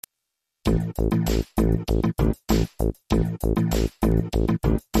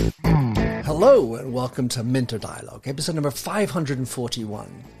Hello and welcome to Minter Dialogue, episode number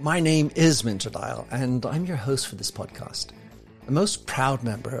 541. My name is Minter Dial and I'm your host for this podcast, a most proud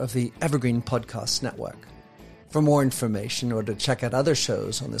member of the Evergreen Podcast Network. For more information or to check out other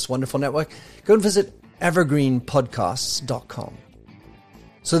shows on this wonderful network, go and visit evergreenpodcasts.com.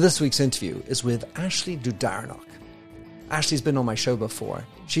 So this week's interview is with Ashley Dudarenok. Ashley's been on my show before.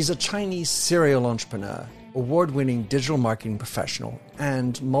 She's a Chinese serial entrepreneur, award-winning digital marketing professional,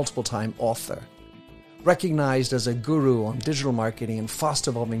 and multiple-time author. Recognized as a guru on digital marketing and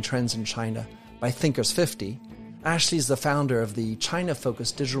fast-evolving trends in China by Thinkers50, Ashley is the founder of the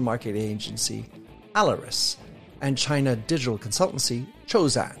China-focused digital marketing agency Alaris and China digital consultancy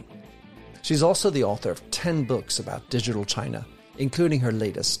Chozan. She's also the author of 10 books about digital China, including her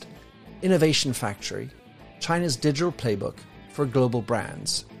latest, Innovation Factory, China's Digital Playbook for Global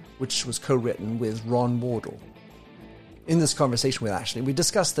Brands, which was co-written with Ron Wardle. In this conversation with Ashley, we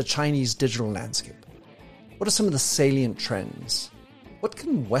discussed the Chinese digital landscape. What are some of the salient trends? What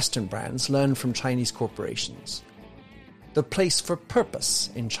can Western brands learn from Chinese corporations? The place for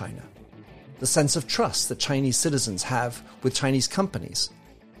purpose in China. The sense of trust that Chinese citizens have with Chinese companies.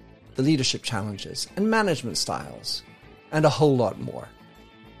 The leadership challenges and management styles. And a whole lot more.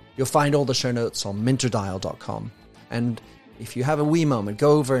 You'll find all the show notes on minterdial.com. And if you have a wee moment,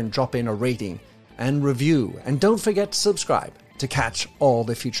 go over and drop in a rating and review. And don't forget to subscribe to catch all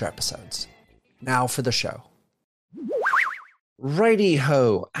the future episodes. Now for the show.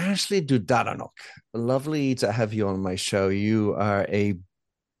 Righty-ho, Ashley Dudarenok. Lovely to have you on my show. You are a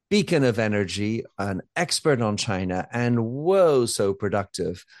beacon of energy, an expert on China, and whoa, so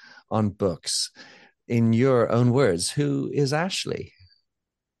productive on books. In your own words, who is Ashley?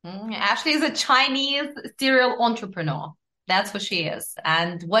 Ashley is a Chinese serial entrepreneur. That's what she is.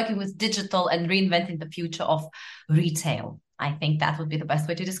 And working with digital and reinventing the future of retail. I think that would be the best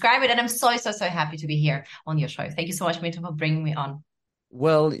way to describe it. And I'm so happy to be here on your show. Thank you so much, Mita, for bringing me on.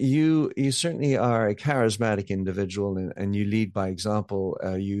 Well, you certainly are a charismatic individual and you lead by example.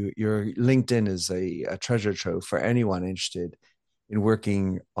 Your LinkedIn is a treasure trove for anyone interested in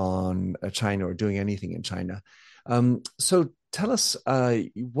working on China or doing anything in China. So tell us,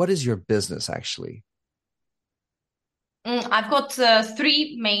 what is your business actually? I've got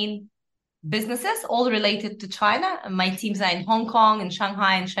 3 main businesses, all related to China. My teams are in Hong Kong, in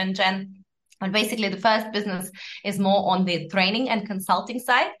Shanghai, and Shenzhen. And basically, the first business is more on the training and consulting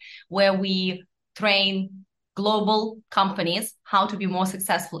side, where we train global companies how to be more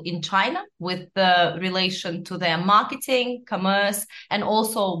successful in China with the relation to their marketing, commerce, and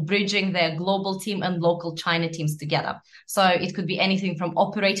also bridging their global team and local China teams together. So it could be anything from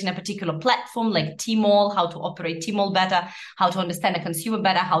operating a particular platform like Tmall, how to operate Tmall better, how to understand a consumer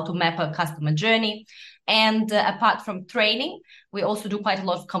better, how to map a customer journey. And apart from training, we also do quite a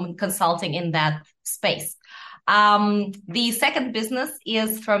lot of consulting in that space. The second business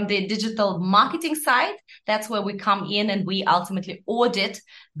is from the digital marketing side. That's where we come in and we ultimately audit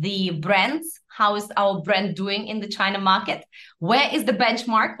the brands. How is our brand doing in the China market? Where is the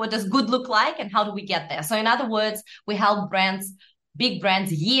benchmark? What does good look like? And how do we get there? So in other words, we help brands, big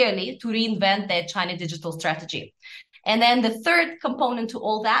brands yearly to reinvent their China digital strategy. And then the third component to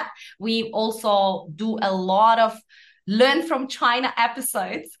all that, we also do a lot of learn from China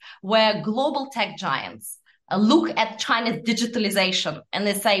episodes where global tech giants look at China's digitalization and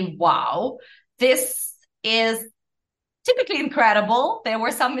they say, wow, this is typically incredible. There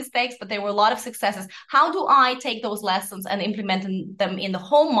were some mistakes, but there were a lot of successes. How do I take those lessons and implement them in the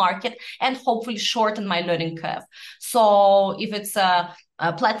home market and hopefully shorten my learning curve? So if it's a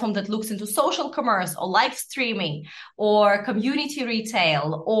platform that looks into social commerce or live streaming or community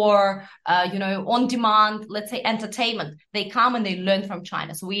retail or, on demand, let's say entertainment, they come and they learn from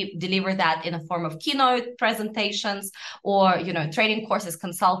China. So we deliver that in a form of keynote presentations or, training courses,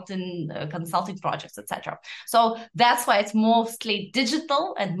 consulting projects, etc. So that's why it's mostly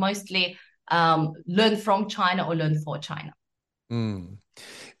digital and mostly learn from China or learn for China.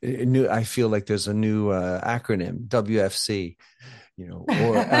 I feel like there's a new acronym, WFC.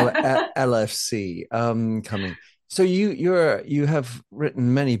 Or LFC coming. So you have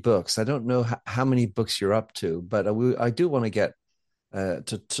written many books. I don't know how many books you're up to, but I do want to get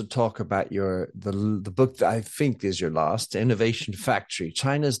to talk about the book that I think is your last, Innovation Factory,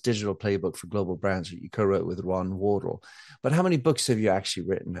 China's Digital Playbook for Global Brands, that you co-wrote with Ron Wardle. But how many books have you actually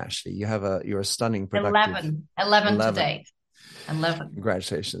written, Ashley? You're a stunning productive. 11 to date. 11.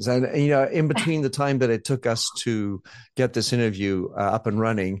 Congratulations. And, in between the time that it took us to get this interview up and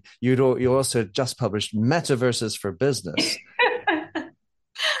running, you also just published Metaverses for Business.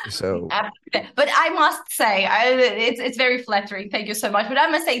 So, But I must say, it's very flattering. Thank you so much. But I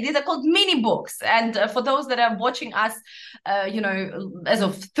must say, these are called mini books. And for those that are watching us, as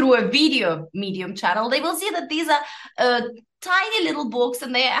of through a video medium channel, they will see that these are tiny little books,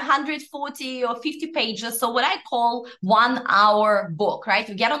 and they're 140 or 50 pages. So what I call 1 hour book, right?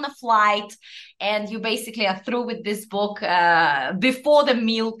 You get on a flight, and you basically are through with this book before the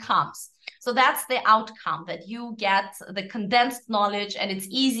meal comes. So that's the outcome, that you get the condensed knowledge, and it's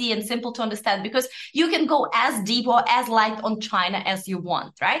easy and simple to understand, because you can go as deep or as light on China as you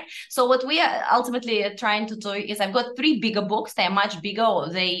want, right? So what we are ultimately trying to do is, I've got 3 bigger books. They're much bigger.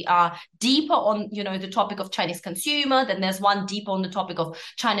 They are deeper on, the topic of Chinese consumer. Then there's one deeper on the topic of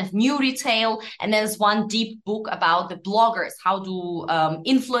China's new retail. And there's one deep book about the bloggers. How do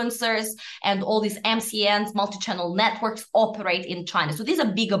influencers and all these MCNs, multi-channel networks, operate in China? So these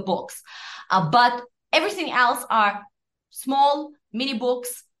are bigger books. But everything else are small mini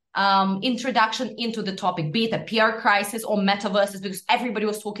books, introduction into the topic, be it a PR crisis or metaverses, because everybody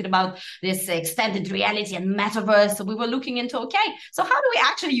was talking about this extended reality and metaverse. So we were looking into, okay, so how do we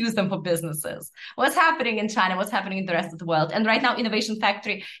actually use them for businesses? What's happening in China? What's happening in the rest of the world? And right now, Innovation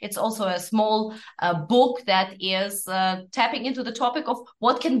Factory, it's also a small book that is tapping into the topic of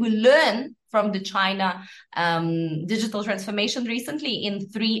what can we learn from the China digital transformation recently in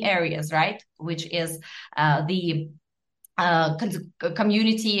 3 areas, right? Which is the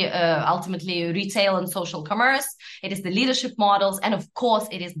community, ultimately retail and social commerce. It is the leadership models. And of course,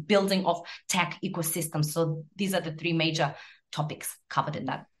 it is building of tech ecosystems. So these are the 3 major topics covered in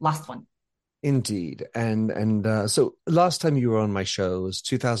that last one. indeed. And so last time you were on my show was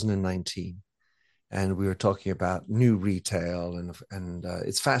 2019. And we were talking about new retail, and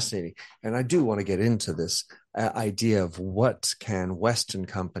it's fascinating. And I do want to get into this idea of what can Western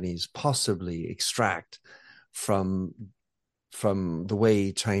companies possibly extract from the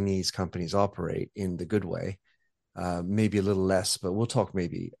way Chinese companies operate in the good way. Maybe a little less, but we'll talk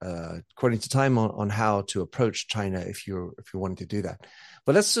maybe according to time on how to approach China if you're wanting to do that.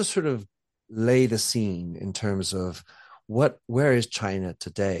 But let's just sort of lay the scene in terms of where is China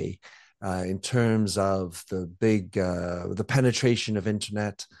today. In terms of the penetration of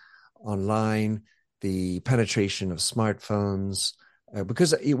internet online, the penetration of smartphones,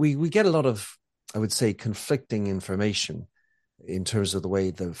 because we get a lot of, I would say, conflicting information in terms of the way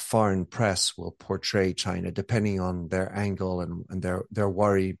the foreign press will portray China, depending on their angle and their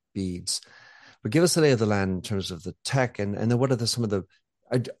worry beads. But give us a lay of the land in terms of the tech, and then what are some of the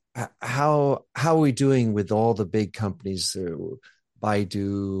how are we doing with all the big companies?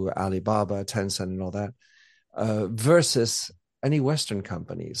 Baidu, Alibaba, Tencent, and all that, versus any Western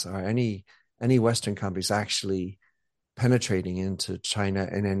companies, or any Western companies actually penetrating into China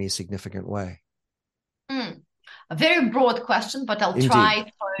in any significant way? A very broad question, but I'll try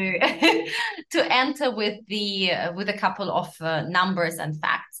to enter with a couple of numbers and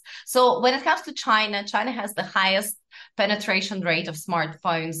facts. So when it comes to China, China has the highest penetration rate of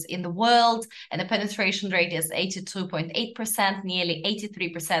smartphones in the world, and the penetration rate is 82.8%, nearly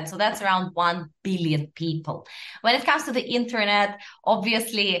 83%. So that's around 1 billion people. When it comes to the internet,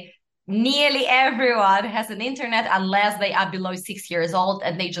 obviously, nearly everyone has an internet unless they are below 6 years old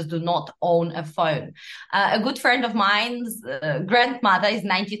and they just do not own a phone. A good friend of mine's grandmother is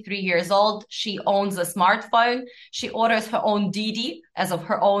 93 years old. She owns a smartphone. She orders her own Didi, as of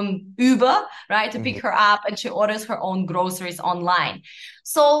her own Uber, right, to pick her up, and she orders her own groceries online.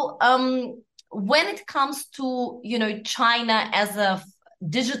 So when it comes to, China as a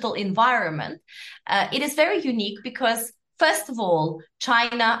digital environment, it is very unique because, first of all,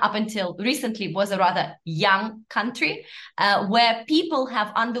 China, up until recently, was a rather young country where people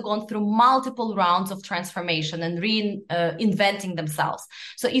have undergone through multiple rounds of transformation and reinventing themselves.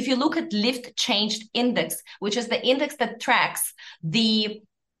 So if you look at Lift Changed Index, which is the index that tracks the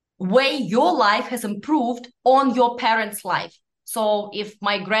way your life has improved on your parents' life. So if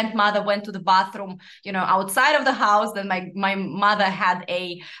my grandmother went to the bathroom, outside of the house, then my mother had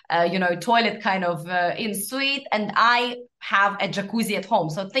a, toilet kind of in suite, and I have a jacuzzi at home.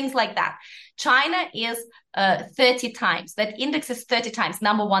 So things like that. China is 30 times. That index is 30 times,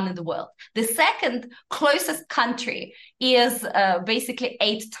 number 1 in the world. The second closest country is basically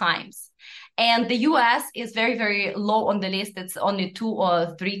 8 times. And the US is very, very low on the list. It's only 2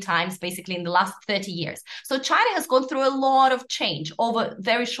 or 3 times, basically, in the last 30 years. So China has gone through a lot of change over a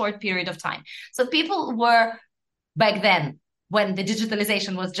very short period of time. So people were, back then, when the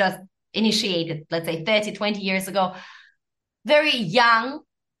digitalization was just initiated, let's say 30, 20 years ago, very young,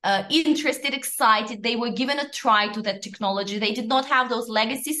 interested, excited. They were given a try to that technology. They did not have those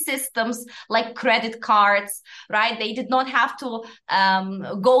legacy systems like credit cards, right? They did not have to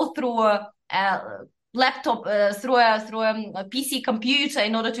go through a laptop, through a PC computer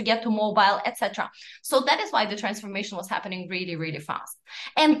in order to get to mobile, etc. So that is why the transformation was happening really, really fast.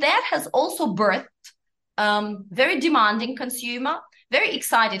 And that has also birthed very demanding consumer, very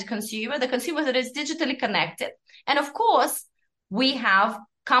excited consumer, the consumer that is digitally connected. And of course, we have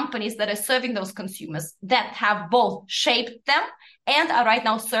companies that are serving those consumers that have both shaped them and are right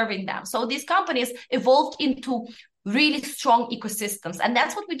now serving them. So these companies evolved into really strong ecosystems. And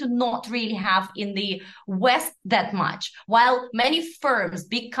that's what we do not really have in the West that much. While many firms,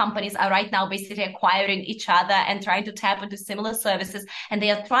 big companies are right now basically acquiring each other and trying to tap into similar services. And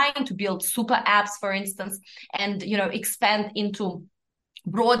they are trying to build super apps, for instance, and, expand into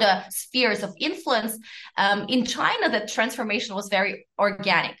broader spheres of influence. In China, the transformation was very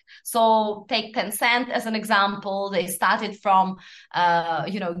organic. So take Tencent as an example. They started from,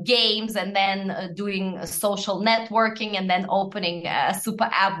 games and then doing social networking and then opening a super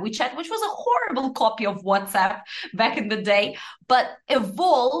app, WeChat, which was a horrible copy of WhatsApp back in the day, but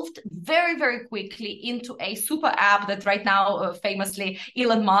evolved very, very quickly into a super app that right now, famously,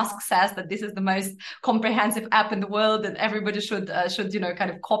 Elon Musk says that this is the most comprehensive app in the world and everybody should kind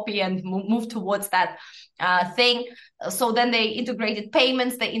of copy and move towards that thing. So then they integrated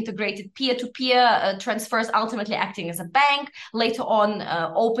payments, they integrated peer-to-peer transfers, ultimately acting as a bank, later on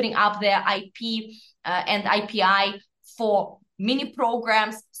opening up their IP and API for mini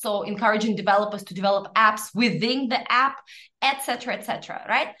programs, so encouraging developers to develop apps within the app, etc.,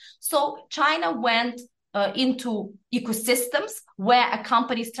 right? So China went into ecosystems where a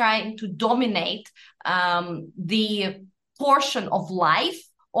company is trying to dominate the portion of life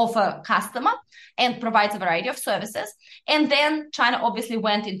of a customer and provides a variety of services. And then China obviously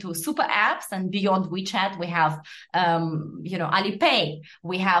went into super apps, and beyond WeChat, we have, Alipay,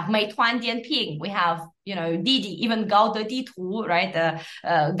 we have Meituan Dianping, we have, Didi, even Gaode Ditu, right?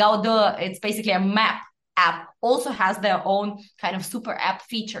 Gaode, it's basically a map app, also has their own kind of super app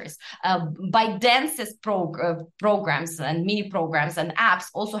features. ByteDance's programs and mini programs and apps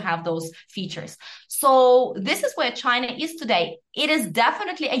also have those features. So this is where China is today. It is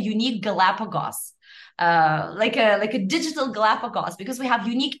definitely a unique Galapagos. Like a digital Galapagos, because we have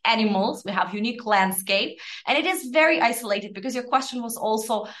unique animals, we have unique landscape, and it is very isolated. Because your question was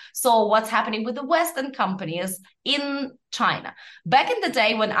also, so what's happening with the Western companies in China? Back in the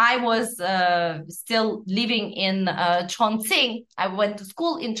day when I was still living in Chongqing, I went to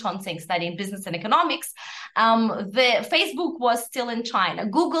school in Chongqing studying business and economics. The Facebook was still in China,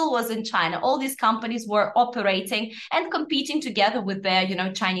 Google was in China. All these companies were operating and competing together with their,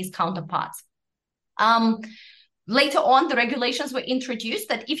 Chinese counterparts. Later on, the regulations were introduced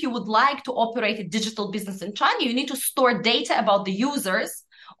that if you would like to operate a digital business in China, you need to store data about the users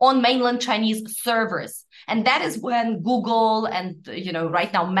on mainland Chinese servers. And that is when Google and,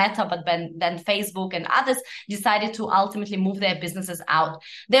 right now Meta, but then Facebook and others decided to ultimately move their businesses out.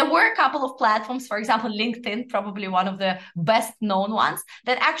 There were a couple of platforms, for example, LinkedIn, probably one of the best known ones,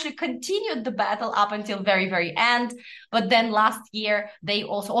 that actually continued the battle up until very, very end. But then last year,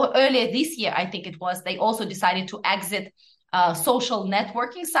 or earlier this year, I think it was, they also decided to exit social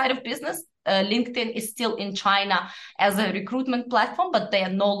networking side of business. LinkedIn is still in China as a recruitment platform, but they are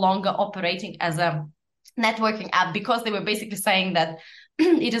no longer operating as a networking app, because they were basically saying that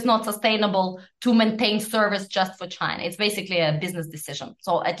it is not sustainable to maintain service just for China. It's basically a business decision.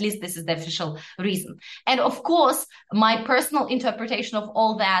 So at least this is the official reason. And of course, my personal interpretation of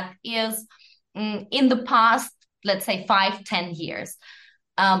all that is in the past, let's say 5-10 years,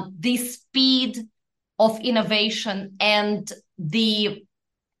 the speed of innovation and the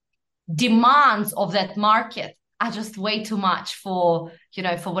demands of that market are just way too much for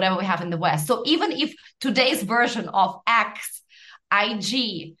whatever we have in the West. So even if today's version of X,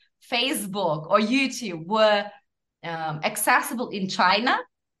 IG, Facebook, or YouTube were accessible in China,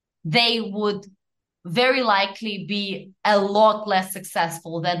 they would very likely be a lot less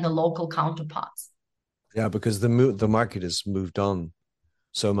successful than the local counterparts. Yeah, because the market has moved on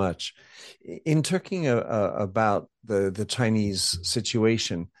so much. In talking about the Chinese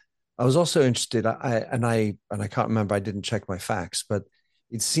situation, I was also interested, I can't remember, I didn't check my facts, but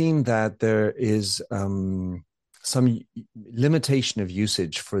it seemed that there is some limitation of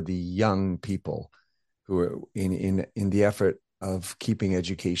usage for the young people who are in the effort of keeping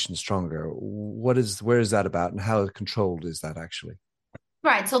education stronger. Where is that about, and how controlled is that actually?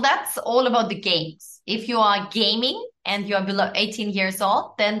 Right, so that's all about the games. If you are gaming and you are below 18 years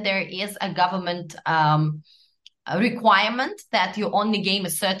old, then there is a government requirement that you only game a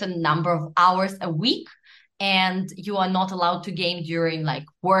certain number of hours a week, and you are not allowed to game during like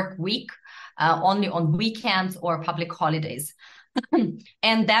work week, only on weekends or public holidays.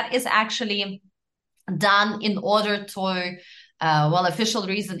 And that is actually done in order to official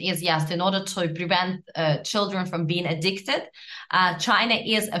reason is, yes, in order to prevent children from being addicted. China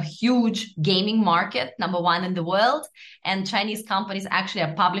is a huge gaming market, number one in the world, and Chinese companies actually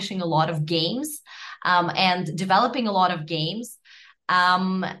are publishing a lot of games and developing a lot of games.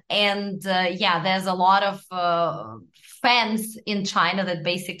 There's a lot of fans in China that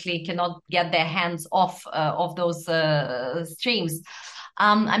basically cannot get their hands off of those streams.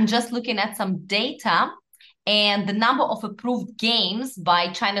 I'm just looking at some data, and the number of approved games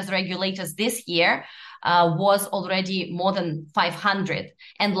by China's regulators this year was already more than 500.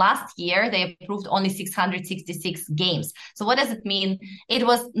 And last year, they approved only 666 games. So what does it mean? It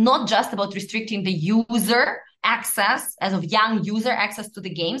was not just about restricting the user access, as of young user access to the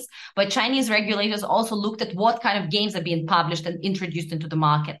games, but Chinese regulators also looked at what kind of games are being published and introduced into the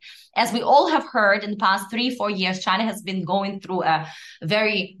market. As we all have heard in the past 3-4 years, China has been going through a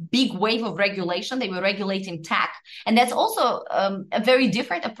very big wave of regulation. They were regulating tech, and that's also a very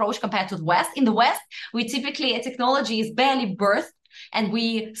different approach compared to the West. In the West, we typically, technology is barely birthed, and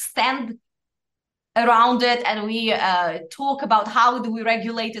we stand around it and we talk about how do we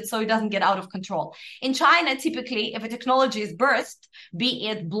regulate it so it doesn't get out of control. In China, typically, if a technology is burst, be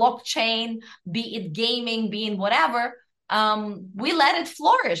it blockchain, be it gaming, be it whatever, we let it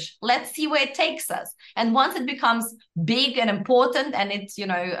flourish. Let's see where it takes us. And once it becomes big and important, and it's,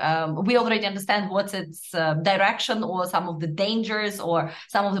 we already understand what's its direction or some of the dangers or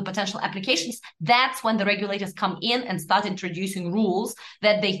some of the potential applications, that's when the regulators come in and start introducing rules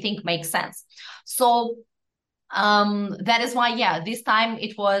that they think make sense. So that is why, this time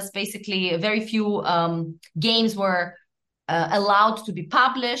it was basically very few games were allowed to be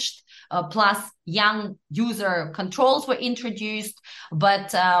published. Plus young user controls were introduced,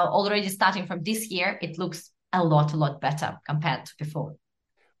 but already starting from this year, it looks a lot better compared to before.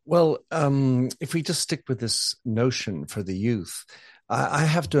 Well, if we just stick with this notion for the youth, I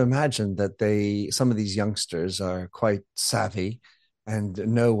have to imagine that some of these youngsters are quite savvy and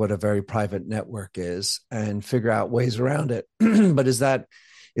know what a very private network is and figure out ways around it. But is that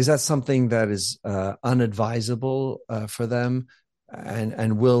something that is unadvisable for them?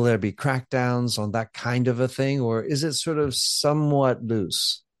 And will there be crackdowns on that kind of a thing, or is it sort of somewhat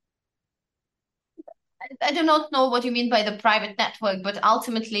loose? I do not know what you mean by the private network, but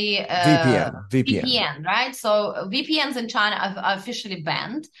ultimately VPN, right? So VPNs in China are officially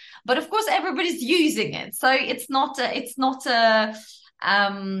banned, but of course everybody's using it. So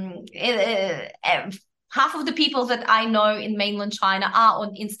half of the people that I know in mainland China are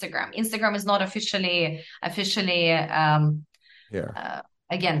on Instagram. Instagram is not officially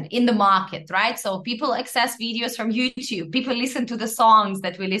again, in the market, right? So people access videos from YouTube. People listen to the songs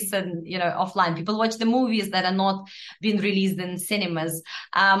that we listen, offline. People watch the movies that are not being released in cinemas.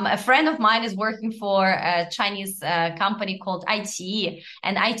 A friend of mine is working for a Chinese company called iQIYI,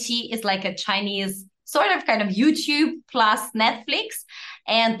 and iQIYI is like a Chinese sort of kind of YouTube plus Netflix,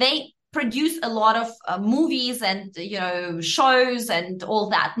 and they produce a lot of movies and shows and all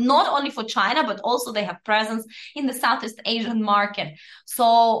that, not only for China, but also they have presence in the Southeast Asian market.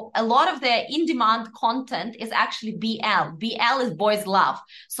 So a lot of their in-demand content is actually BL. BL is boys love.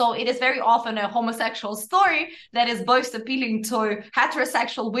 So it is very often a homosexual story that is both appealing to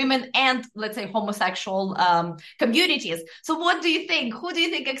heterosexual women and, let's say, homosexual communities. So what do you think? Who do you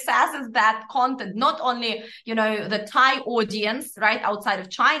think accesses that content? Not only, the Thai audience, right, outside of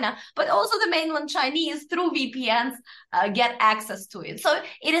China, but also the mainland Chinese through VPNs get access to it. So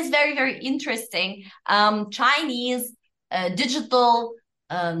it is very, very interesting. Chinese digital,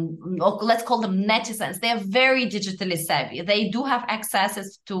 let's call them netizens. They are very digitally savvy. They do have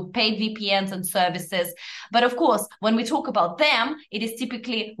accesses to paid VPNs and services. But of course, when we talk about them, it is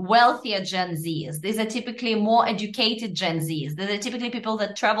typically wealthier Gen Zs. These are typically more educated Gen Zs. These are typically people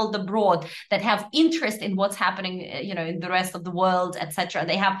that traveled abroad, that have interest in what's happening, in the rest of the world, etc.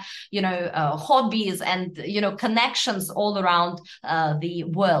 They have, hobbies and, connections all around the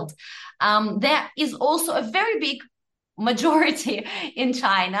world. There is also a very big majority in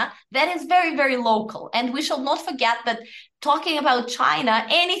China that is very, very local. And we shall not forget that talking about China,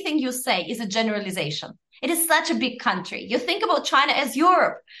 anything you say is a generalization. It is such a big country. You think about China as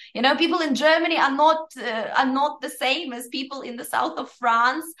Europe. People in Germany are not the same as people in the south of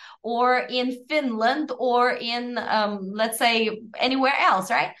France or in Finland or in, let's say, anywhere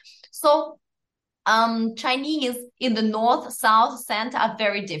else, right? So Chinese in the north, south, center are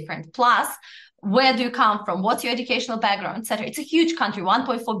very different. Plus, where do you come from, what's your educational background, etc. It's a huge country,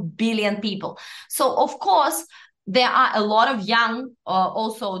 1.4 billion people. So of course there are a lot of young,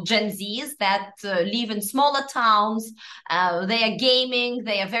 also Gen Zs that live in smaller towns. They are gaming.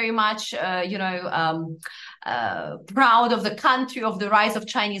 They are very much, proud of the country, of the rise of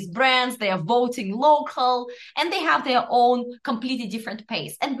Chinese brands. They are voting local, and they have their own completely different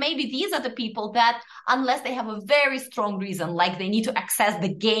pace. And maybe these are the people that, unless they have a very strong reason, like they need to access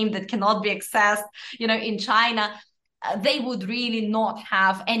the game that cannot be accessed, in China, they would really not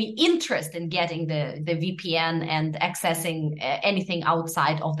have any interest in getting the VPN and accessing anything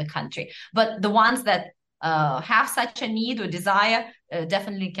outside of the country. But the ones that have such a need or desire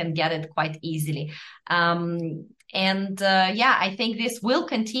definitely can get it quite easily. I think this will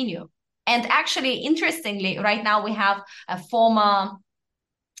continue. And actually, interestingly, right now we have a former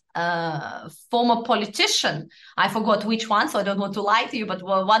politician. I forgot which one, so I don't want to lie to you, but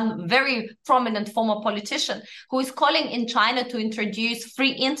one very prominent former politician who is calling in China to introduce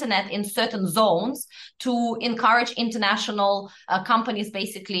free internet in certain zones to encourage international companies,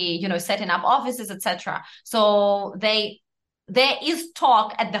 basically, setting up offices, etc. So there is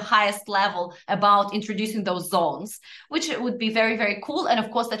talk at the highest level about introducing those zones, which would be very, very cool. And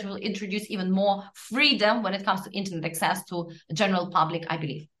of course, that will introduce even more freedom when it comes to internet access to the general public, I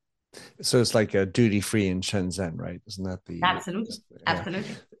believe. So it's like a duty-free in Shenzhen, right? Isn't that the... Absolutely. Yeah.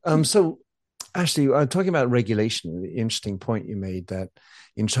 Absolutely. So Ashley, talking about regulation, the interesting point you made that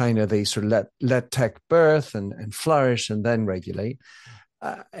in China, they sort of let tech birth and flourish and then regulate.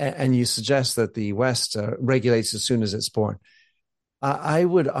 And you suggest that the West regulates as soon as it's born. I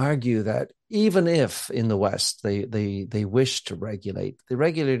would argue that even if in the West they wish to regulate, the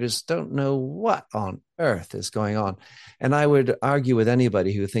regulators don't know what on earth is going on. And I would argue with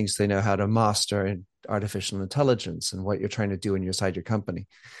anybody who thinks they know how to master artificial intelligence and what you're trying to do inside your company.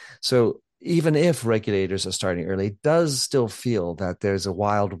 So even if regulators are starting early, it does still feel that there's a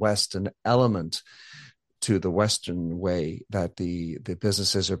Wild Western element to the Western way that the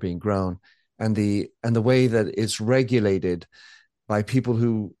businesses are being grown, and the way that it's regulated by people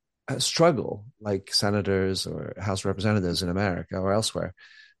who struggle, like senators or House representatives in America or elsewhere,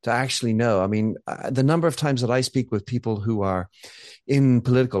 to actually know. I mean, the number of times that I speak with people who are in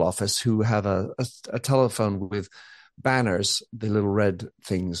political office who have a telephone with banners, the little red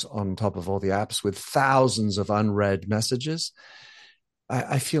things on top of all the apps with thousands of unread messages,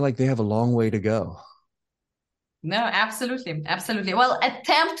 I feel like they have a long way to go. No, absolutely. Absolutely. Well,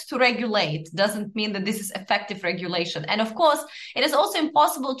 attempt to regulate doesn't mean that this is effective regulation. And of course, it is also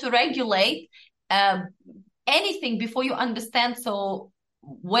impossible to regulate anything before you understand. So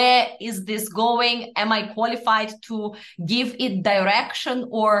where is this going? Am I qualified to give it direction,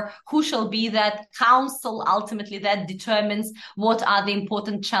 or who shall be that council ultimately that determines what are the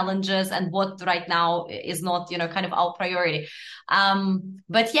important challenges and what right now is not, kind of our priority.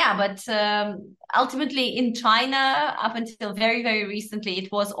 Ultimately in China, up until very, very recently,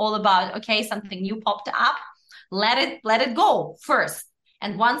 it was all about, okay, something new popped up, let it go first.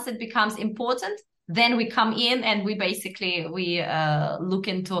 And once it becomes important, then we come in and we look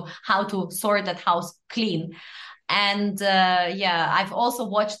into how to sort that house clean. And I've also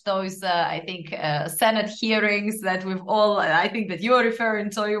watched those, Senate hearings that I think that you're referring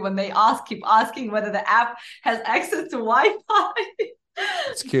to, when they keep asking whether the app has access to Wi-Fi.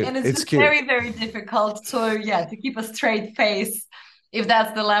 It's cute. And it's cute. Very, very difficult to keep a straight face if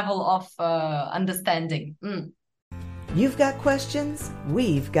that's the level of understanding. You've got questions,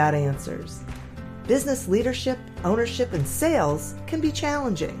 we've got answers. Business leadership, ownership, and sales can be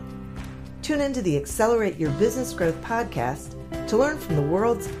challenging. Tune into the Accelerate Your Business Growth podcast to learn from the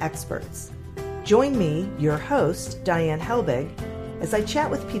world's experts. Join me, your host, Diane Helbig, as I chat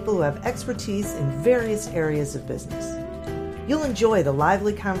with people who have expertise in various areas of business. You'll enjoy the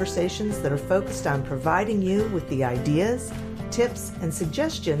lively conversations that are focused on providing you with the ideas, tips, and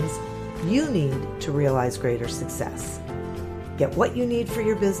suggestions you need to realize greater success. Get what you need for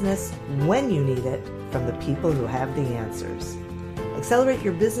your business when you need it from the people who have the answers. Accelerate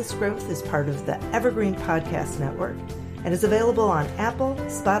Your Business Growth is part of the Evergreen Podcast Network and is available on Apple,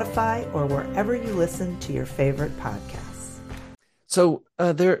 Spotify, or wherever you listen to your favorite podcasts. So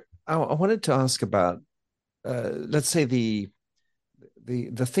I wanted to ask about, let's say the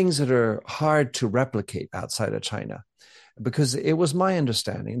things that are hard to replicate outside of China, because it was my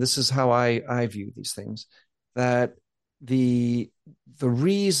understanding, this is how I view these things, that the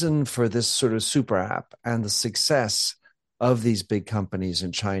reason for this sort of super app and the success of these big companies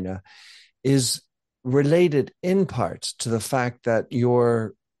in China is related in part to the fact that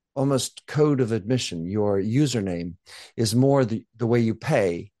your almost code of admission, your username, is more the way you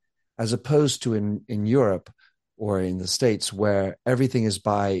pay as opposed to in Europe or in the States where everything is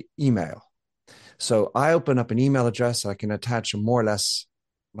by email. So I open up an email address, I can attach more or less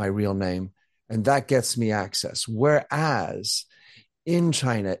my real name, and that gets me access. Whereas in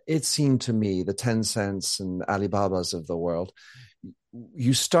China, it seemed to me, the Tencents and Alibabas of the world,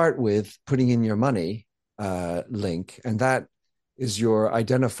 you start with putting in your money link, and that is your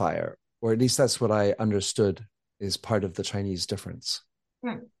identifier, or at least that's what I understood is part of the Chinese difference.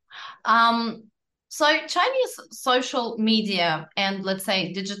 So Chinese social media and, let's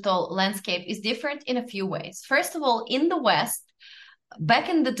say, digital landscape is different in a few ways. First of all, in the West, back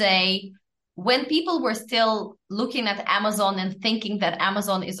in the day, when people were still looking at Amazon and thinking that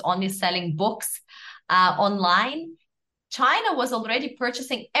Amazon is only selling books online, China was already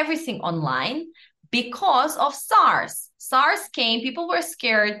purchasing everything online because of SARS. SARS came, people were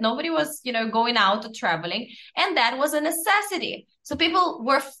scared, nobody was, going out or traveling, and that was a necessity. So people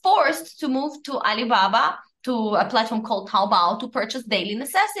were forced to move to Alibaba, to a platform called Taobao, to purchase daily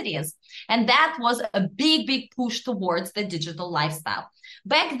necessities. And that was a big, big push towards the digital lifestyle.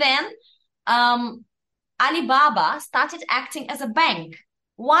 Back then, Alibaba started acting as a bank.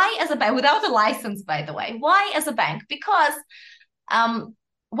 Why as a bank? Without a license, by the way. Why as a bank? Because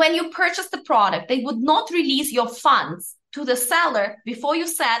when you purchase the product, they would not release your funds to the seller before you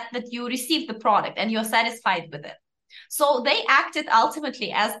said that you received the product and you're satisfied with it. So they acted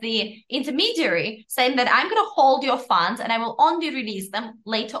ultimately as the intermediary, saying that I'm going to hold your funds and I will only release them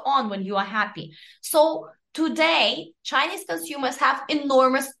later on when you are happy. So today, Chinese consumers have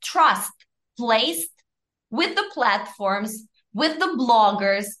enormous trust placed with the platforms, with the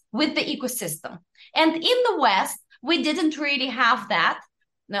bloggers, with the ecosystem. And in the West, we didn't really have that.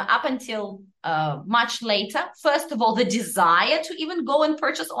 Now, up until much later, first of all, the desire to even go and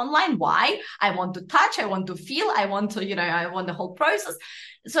purchase online. Why? I want to touch, I want to feel, I want to, I want the whole process.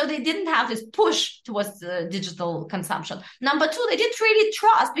 So they didn't have this push towards the digital consumption. Number two, they didn't really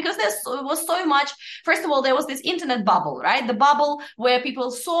trust because there was so much. First of all, there was this internet bubble, right? The bubble where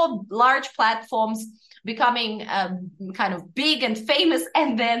people saw large platforms becoming kind of big and famous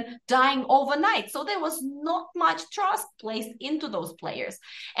and then dying overnight. So there was not much trust placed into those players.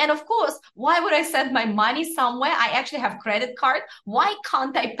 And of course, why would I send my money somewhere? I actually have credit card. Why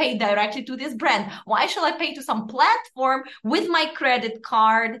can't I pay directly to this brand? Why shall I pay to some platform with my credit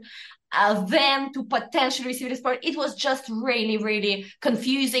card? Then to potentially receive this product? It was just really, really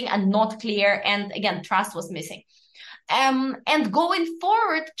confusing and not clear. And again, trust was missing. And going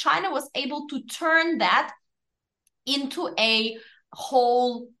forward, China was able to turn that into a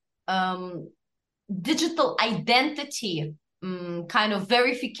whole digital identity kind of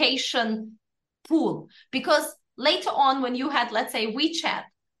verification pool. Because later on, when you had, let's say, WeChat,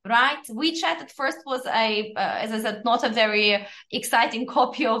 right? WeChat at first was as I said, not a very exciting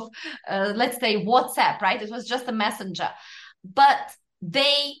copy of, let's say, WhatsApp, right? It was just a messenger. But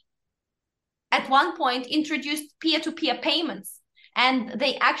they at one point introduced peer-to-peer payments, and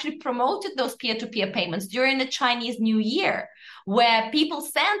they actually promoted those peer-to-peer payments during the Chinese New Year, where people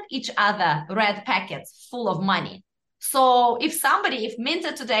sent each other red packets full of money. So if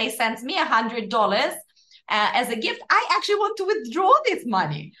Minter today sends me $100 as a gift, I actually want to withdraw this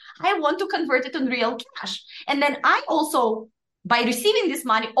money. I want to convert it in real cash. And then I also, by receiving this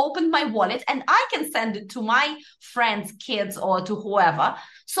money, open my wallet and I can send it to my friends, kids, or to whoever.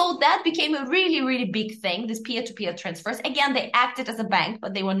 So that became a really, really big thing, this peer-to-peer transfers. Again, they acted as a bank,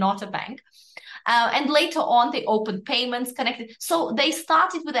 but they were not a bank. And later on, they opened payments, connected. So they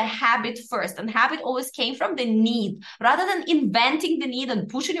started with a habit first, and habit always came from the need. Rather than inventing the need and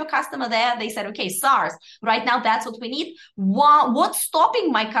pushing your customer there, they said, okay, SARS, right now that's what we need. What's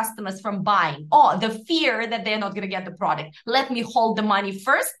stopping my customers from buying? Oh, the fear that they're not going to get the product. Let me hold the money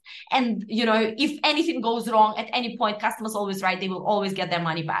first. And, if anything goes wrong at any point, customers always right, they will always get their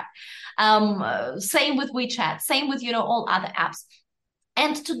money back. Same with WeChat, same with, all other apps.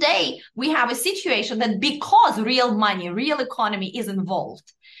 And today we have a situation that because real money, real economy is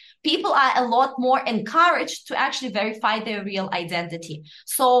involved, people are a lot more encouraged to actually verify their real identity.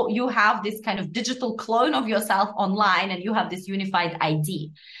 So you have this kind of digital clone of yourself online and you have this unified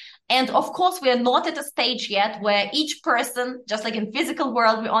ID. And of course, we are not at a stage yet where each person, just like in physical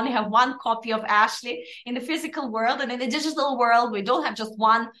world, we only have one copy of Ashley in the physical world. And in the digital world, we don't have just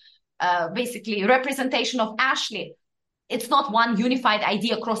one basically representation of Ashley. It's not one unified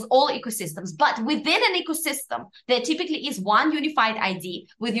ID across all ecosystems, but within an ecosystem, there typically is one unified ID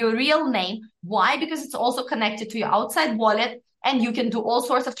with your real name. Why? Because it's also connected to your outside wallet and you can do all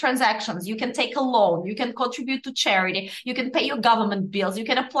sorts of transactions. You can take a loan, you can contribute to charity, you can pay your government bills, you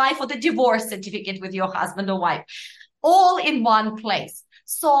can apply for the divorce certificate with your husband or wife, all in one place.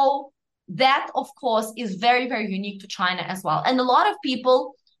 So that, of course, is very, very unique to China as well. And a lot of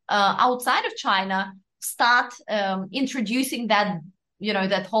people outside of China start introducing that,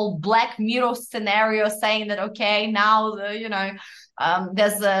 that whole Black Mirror scenario, saying that, okay, now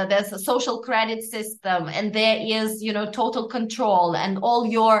there's a social credit system, and there is total control, and all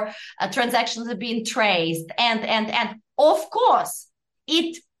your transactions are being traced, and of course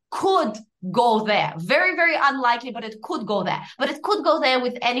it could go there. Very, very unlikely, but it could go there. But it could go there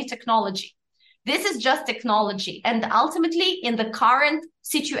with any technology. This is just technology. And ultimately, in the current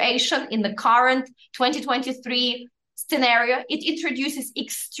situation, in the current 2023 scenario, it introduces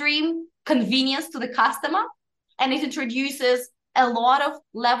extreme convenience to the customer, and it introduces a lot of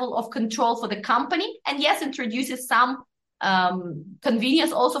level of control for the company. And yes, introduces some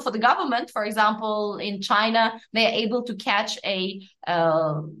convenience also for the government. For example, in China, they are able to catch a,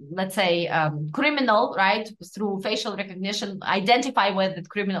 criminal, right, through facial recognition, identify where the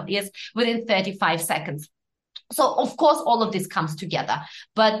criminal is within 35 seconds. So, of course, all of this comes together.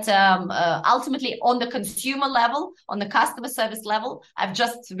 But ultimately, on the consumer level, on the customer service level, I've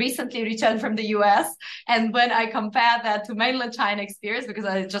just recently returned from the US. And when I compare that to mainland China experience, because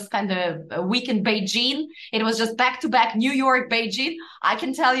I just spent a week in Beijing, it was just back-to-back New York, Beijing. I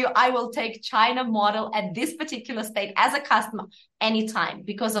can tell you, I will take China model at this particular state as a customer anytime,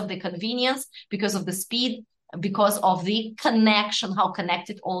 because of the convenience, because of the speed, because of the connection, how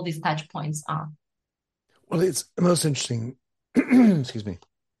connected all these touch points are. Well, it's most interesting. Excuse me.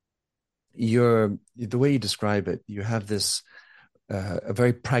 The way you describe it, you have this a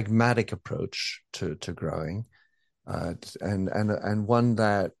very pragmatic approach to growing, and one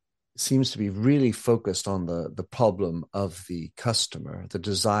that seems to be really focused on the problem of the customer, the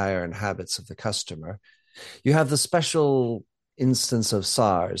desire and habits of the customer. You have the special instance of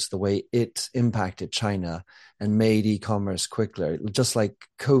SARS, the way it impacted China and made e-commerce quicker, just like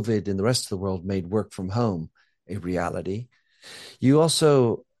COVID in the rest of the world made work from home a reality. You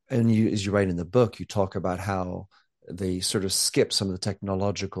also, as you write in the book, you talk about how they sort of skip some of the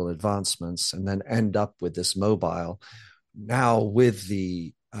technological advancements and then end up with this mobile now with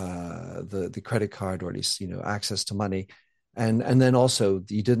the credit card, or at least access to money, and then also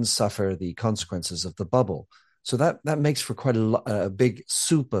you didn't suffer the consequences of the bubble. So that makes for quite a big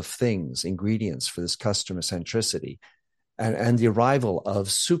soup of things, ingredients for this customer centricity, and the arrival of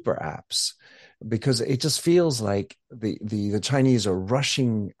super apps, because it just feels like the Chinese are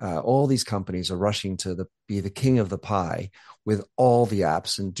rushing. All these companies are rushing to be the king of the pie with all the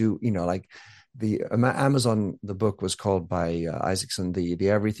apps, and do like the Amazon. The book was called by Isaacson the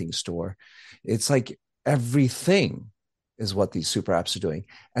Everything Store. It's like everything is what these super apps are doing.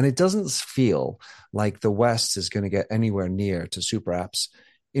 And it doesn't feel like the West is going to get anywhere near to super apps,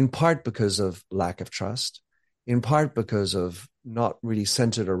 in part because of lack of trust, in part because of not really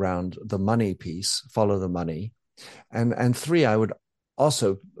centered around the money piece, follow the money. And three, I would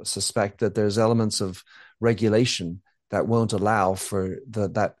also suspect that there's elements of regulation that won't allow for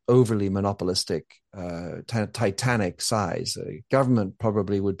that overly monopolistic, titanic size. Government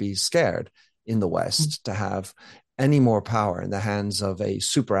probably would be scared in the West to have any more power in the hands of a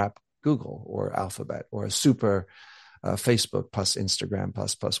super app, Google or Alphabet, or a super Facebook plus Instagram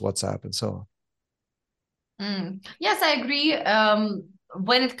plus WhatsApp and so on. Yes, I agree.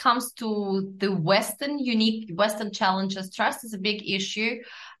 When it comes to the unique Western challenges, trust is a big issue,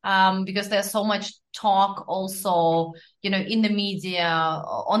 because there's so much talk also, in the media,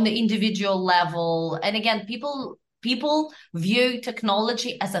 on the individual level. And again, people view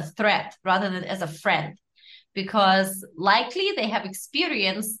technology as a threat rather than as a friend, because likely they have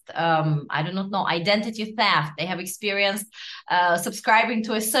experienced, identity theft. They have experienced subscribing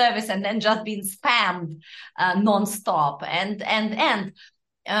to a service and then just being spammed nonstop. And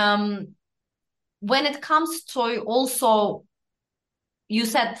when it comes to also, you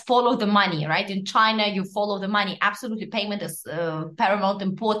said follow the money, right? In China, you follow the money. Absolutely. Payment is paramount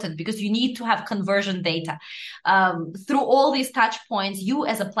important, because you need to have conversion data. Through all these touch points, you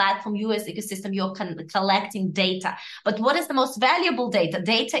as a platform, you as ecosystem, you're collecting data. But what is the most valuable data?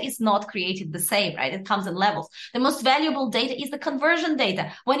 Data is not created the same, right? It comes in levels. The most valuable data is the conversion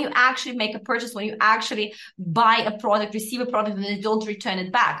data. When you actually make a purchase, when you actually buy a product, receive a product, and then you don't return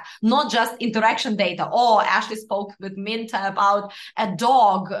it back. Not just interaction data. Oh, Ashley spoke with Minta about a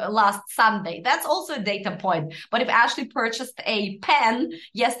dog last Sunday. That's also a data point. But if Ashley purchased a pen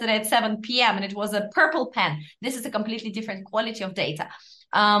yesterday at 7 p.m. and it was a purple pen, this is a completely different quality of data.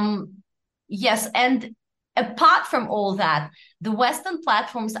 Yes. And apart from all that, the Western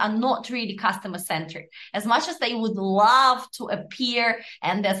platforms are not really customer centric. As much as they would love to appear,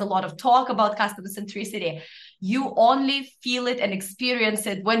 and there's a lot of talk about customer centricity, you only feel it and experience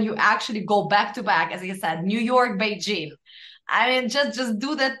it when you actually go back to back, as I said, New York, Beijing. I mean, just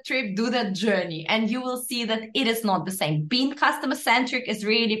do that trip, do that journey, and you will see that it is not the same. Being customer centric is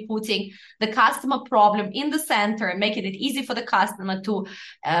really putting the customer problem in the center and making it easy for the customer to,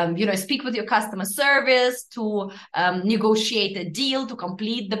 speak with your customer service, to negotiate a deal, to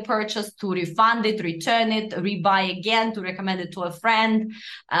complete the purchase, to refund it, return it, rebuy again, to recommend it to a friend,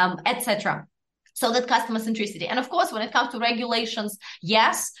 etc. So that customer centricity. And of course, when it comes to regulations,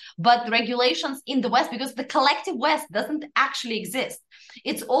 yes, but regulations in the West, because the collective West doesn't actually exist.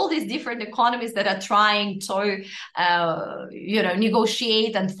 It's all these different economies that are trying to,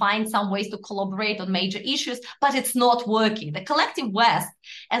 negotiate and find some ways to collaborate on major issues, but it's not working. The collective West,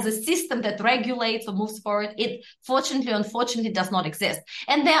 as a system that regulates or moves forward, it fortunately, unfortunately, does not exist.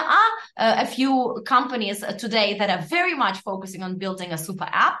 And there are a few companies today that are very much focusing on building a super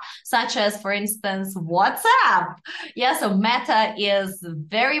app, such as, for instance, WhatsApp. Yeah, so Meta is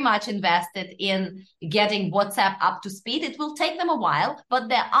very much invested in getting WhatsApp up to speed. It will take them a while, but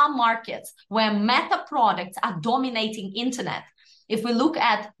there are markets where Meta products are dominating internet. If we look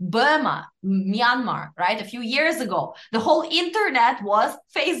at Burma, Myanmar, right, a few years ago, the whole internet was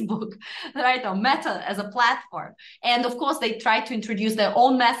Facebook, right, or Meta as a platform. And of course, they tried to introduce their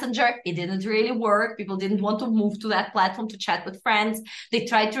own messenger. It didn't really work. People didn't want to move to that platform to chat with friends. They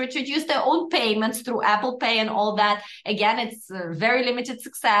tried to introduce their own payments through Apple Pay and all that. Again, it's a very limited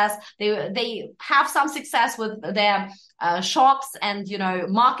success. They have some success with their shops and,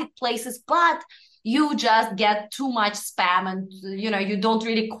 marketplaces, but you just get too much spam and, you don't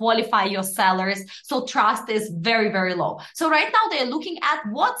really qualify your sellers. So trust is very, very low. So right now they're looking at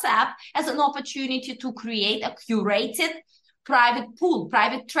WhatsApp as an opportunity to create a curated private pool,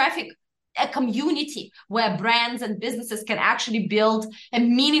 private traffic, a community where brands and businesses can actually build a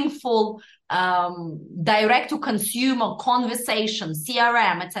meaningful direct-to-consumer conversation,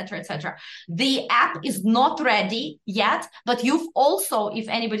 CRM, etc., etc. The app is not ready yet, but you've also, if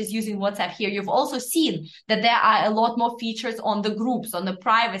anybody's using WhatsApp here, you've also seen that there are a lot more features on the groups, on the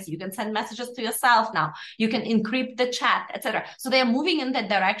privacy. You can send messages to yourself now. You can encrypt the chat, etc. So they're moving in that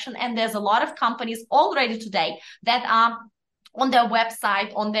direction, and there's a lot of companies already today that are on their website,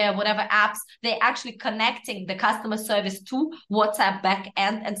 on their whatever apps, they're actually connecting the customer service to WhatsApp back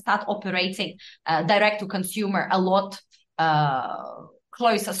end and start operating direct to consumer a lot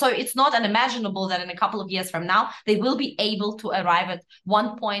closer. So it's not unimaginable that in a couple of years from now, they will be able to arrive at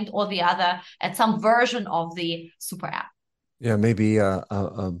one point or the other at some version of the super app. Yeah, maybe a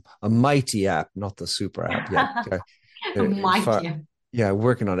mighty app, not the super app yet. Mighty. Yeah,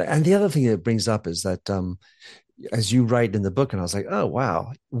 working on it. And the other thing that it brings up is that as you write in the book, and I was like, oh,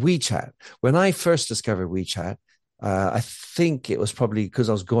 wow, WeChat. When I first discovered WeChat, I think it was probably because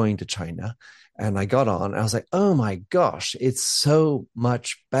I was going to China and I got on and I was like, oh my gosh, it's so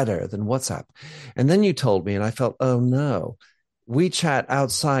much better than WhatsApp. And then you told me and I felt, oh no, WeChat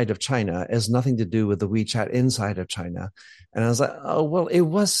outside of China has nothing to do with the WeChat inside of China. And I was like, oh, well, it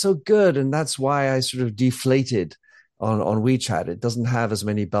was so good. And that's why I sort of deflated on WeChat. It doesn't have as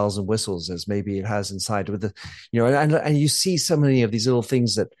many bells and whistles as maybe it has inside with the, and you see so many of these little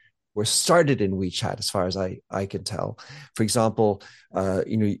things that were started in WeChat, as far as I can tell. For example,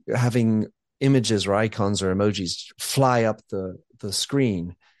 having images or icons or emojis fly up the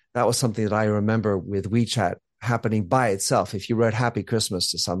screen. That was something that I remember with WeChat happening by itself. If you wrote Happy Christmas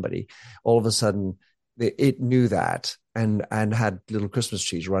to somebody, all of a sudden it knew that and had little Christmas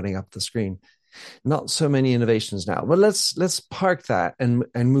trees running up the screen. Not so many innovations now, but let's park that and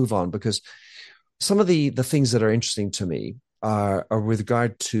move on, because some of the things that are interesting to me are with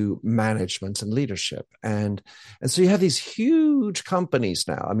regard to management and leadership. And so you have these huge companies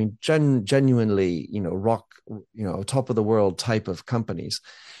now. I mean, genuinely, top of the world type of companies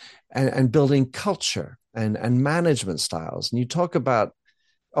and building culture and management styles. And you talk about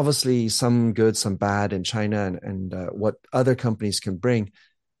obviously some good, some bad in China and what other companies can bring.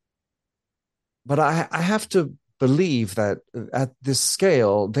 But I have to believe that at this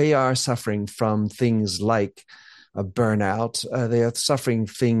scale, they are suffering from things like burnout. They are suffering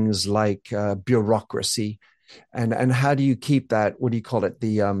things like bureaucracy. And how do you keep that? What do you call it?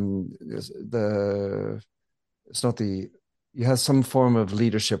 You have some form of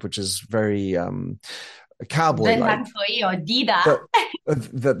leadership, which is very cowboy-like.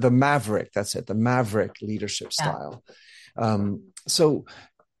 The maverick, that's it, the maverick leadership style. So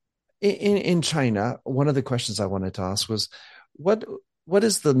in China, one of the questions I wanted to ask was, what what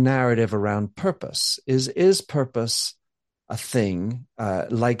is the narrative around purpose? Is purpose a thing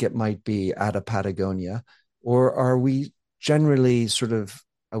like it might be at a Patagonia, or are we generally sort of,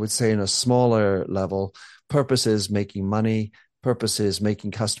 I would say, in a smaller level, purpose is making money, purpose is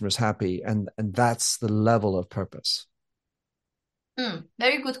making customers happy, and that's the level of purpose?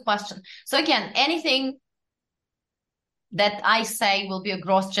 Very good question. So again, anything that I say will be a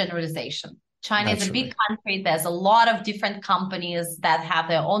gross generalization. China is a big country. There's a lot of different companies that have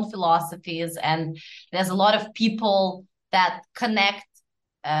their own philosophies, and there's a lot of people that connect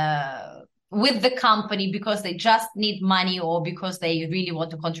with the company because they just need money or because they really want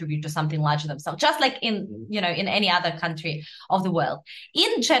to contribute to something larger themselves, just like in any other country of the world.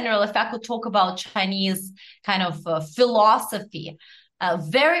 In general, if I could talk about Chinese kind of philosophy,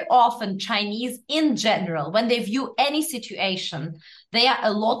 very often Chinese in general, when they view any situation, they are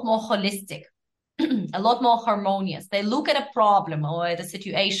a lot more holistic, a lot more harmonious. They look at a problem or the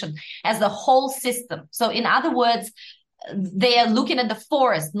situation as the whole system. So in other words, they are looking at the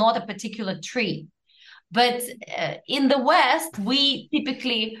forest, not a particular tree. But in the West, we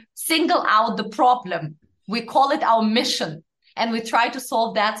typically single out the problem. We call it our mission. And we try to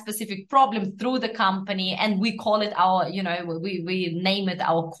solve that specific problem through the company. And we call it our, we name it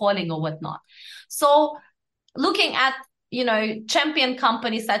our calling or whatnot. So looking at, champion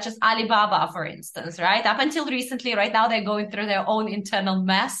companies such as Alibaba, for instance, right? Up until recently, right now, they're going through their own internal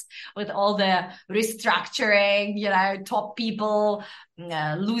mess with all the restructuring, top people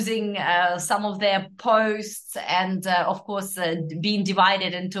losing some of their posts and, of course, being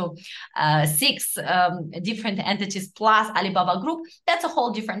divided into 6 different entities plus Alibaba Group. That's a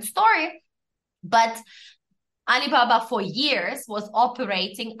whole different story. But Alibaba for years was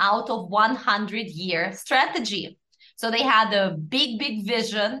operating out of 100-year strategy. So they had a big, big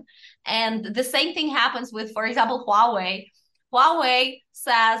vision. And the same thing happens with, for example, Huawei. Huawei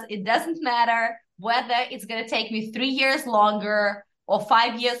says it doesn't matter whether it's going to take me 3 years longer or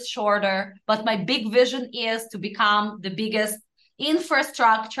 5 years shorter, but my big vision is to become the biggest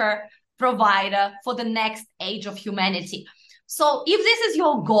infrastructure provider for the next age of humanity. So if this is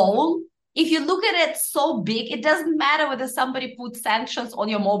your goal, if you look at it so big, it doesn't matter whether somebody puts sanctions on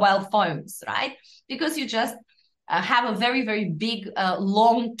your mobile phones, right? Because you just have a very, very big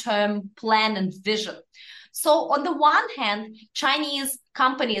long-term plan and vision. So on the one hand, Chinese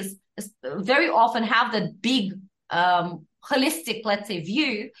companies very often have that big holistic, let's say,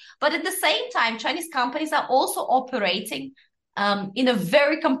 view. But at the same time, Chinese companies are also operating in a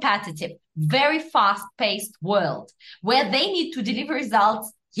very competitive, very fast-paced world where they need to deliver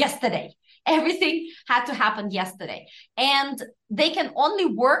results yesterday. Everything had to happen yesterday. And they can only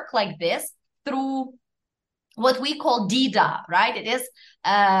work like this through what we call DIDA, right? It is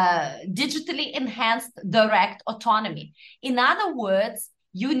digitally enhanced direct autonomy. In other words,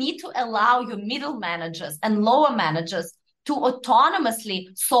 you need to allow your middle managers and lower managers to autonomously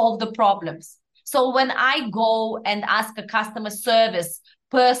solve the problems. So when I go and ask a customer service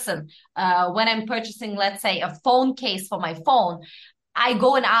person, when I'm purchasing, let's say, a phone case for my phone, I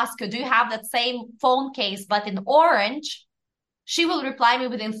go and ask her, do you have that same phone case, but in orange? She will reply me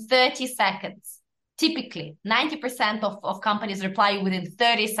within 30 seconds. Typically, 90% of companies reply within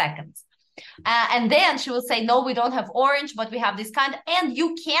 30 seconds. And then she will say, no, we don't have orange, but we have this kind. And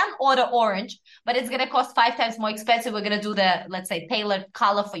you can order orange, but it's going to cost 5 times more expensive. We're going to do the, let's say, tailored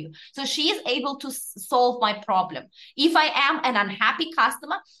color for you. So she is able to solve my problem. If I am an unhappy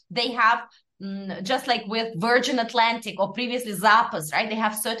customer, they have, just like with Virgin Atlantic or previously Zappos, right? They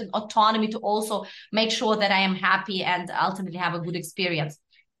have certain autonomy to also make sure that I am happy and ultimately have a good experience.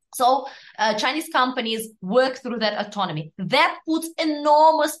 So Chinese companies work through that autonomy. That puts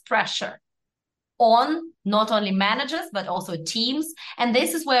enormous pressure on not only managers, but also teams. And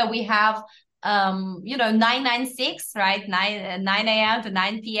this is where we have, 996, right? 9 a.m. to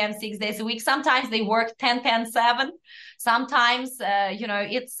 9 p.m., 6 days a week. Sometimes they work 10-10-7. Sometimes,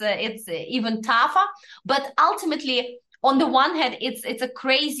 it's even tougher. But ultimately, on the one hand, it's a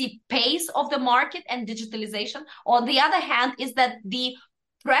crazy pace of the market and digitalization. On the other hand, is that the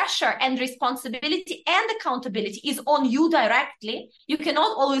pressure and responsibility and accountability is on you directly. You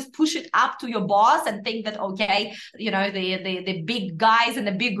cannot always push it up to your boss and think that, okay, the big guys in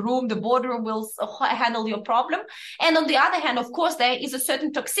the big room, the boardroom will handle your problem. And on the other hand, of course, there is a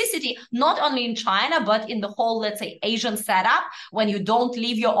certain toxicity, not only in China, but in the whole, let's say, Asian setup, when you don't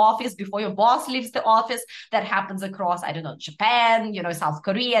leave your office before your boss leaves the office. That happens across, Japan, South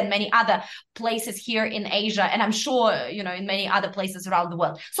Korea, and many other places here in Asia. And I'm sure, in many other places around the world.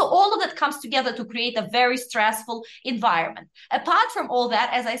 world. So all of that comes together to create a very stressful environment. Apart from all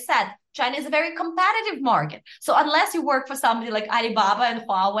that, as I said, China is a very competitive market. So unless you work for somebody like Alibaba and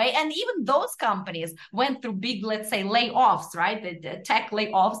Huawei, and even those companies went through big, let's say, layoffs, right? The tech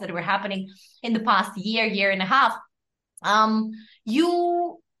layoffs that were happening in the past year and a half.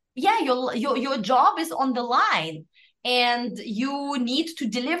 Your job is on the line and you need to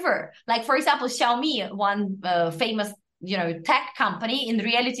deliver. Like, for example, Xiaomi, one famous tech company. In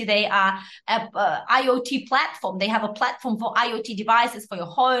reality, they are a IoT platform. They have a platform for IoT devices for your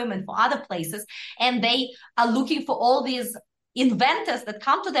home and for other places. And they are looking for all these inventors that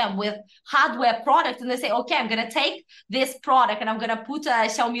come to them with hardware products. And they say, okay, I'm going to take this product and I'm going to put a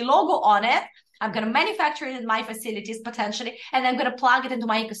Xiaomi logo on it. I'm going to manufacture it in my facilities potentially, and I'm going to plug it into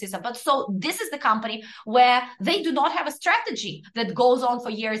my ecosystem. But so this is the company where they do not have a strategy that goes on for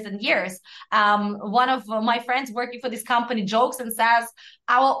years and years. One of my friends working for this company jokes and says,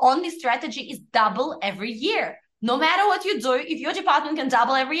 our only strategy is double every year. No matter what you do, if your department can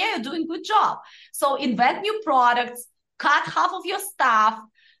double every year, you're doing a good job. So invent new products, cut half of your staff,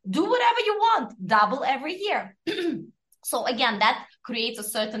 do whatever you want, double every year. So again, that creates a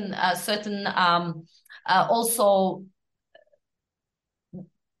certain also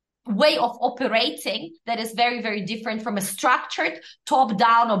way of operating that is very, very different from a structured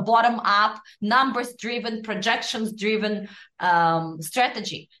top-down or bottom-up, numbers-driven, projections-driven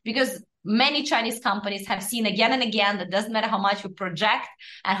strategy. Because many Chinese companies have seen again and again that doesn't matter how much you project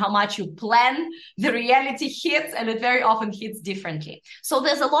and how much you plan, the reality hits, and it very often hits differently. So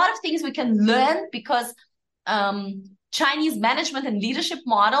there's a lot of things we can learn because Chinese management and leadership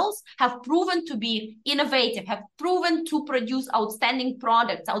models have proven to be innovative, have proven to produce outstanding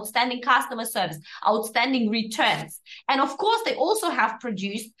products, outstanding customer service, outstanding returns. And of course, they also have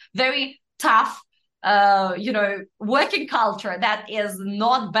produced very tough, working culture that is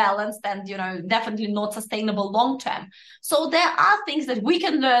not balanced and, definitely not sustainable long term. So there are things that we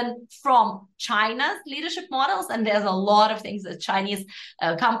can learn from China's leadership models. And there's a lot of things that Chinese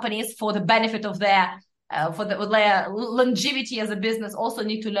companies, for the benefit of their longevity as a business, also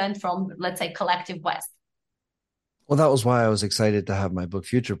need to learn from, let's say, collective West. Well, that was why I was excited to have my book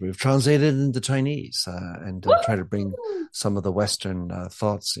Future Proof translated into Chinese and try to bring some of the Western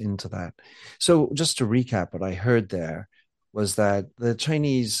thoughts into that. So just to recap, what I heard there was that the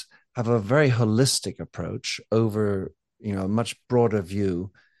Chinese have a very holistic approach over, a much broader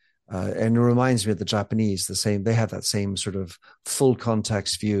view. And it reminds me of the Japanese, they have that same sort of full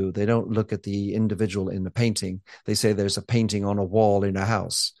context view. They don't look at the individual in the painting. They say there's a painting on a wall in a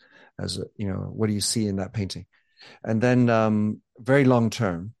house. What do you see in that painting? And then very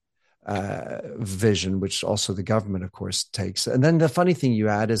long-term vision, which also the government, of course, takes. And then the funny thing you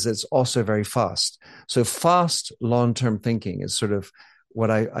add is it's also very fast. So fast, long-term thinking is sort of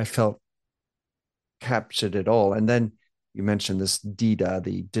what I felt captured it all. And then you mentioned this DIDA,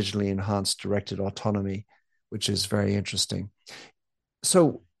 the digitally enhanced directed autonomy, which is very interesting.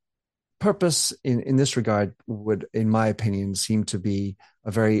 So purpose in this regard would, in my opinion, seem to be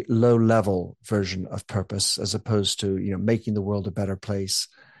a very low level version of purpose, as opposed to, making the world a better place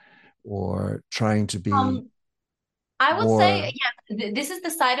or trying to be I would say, this is the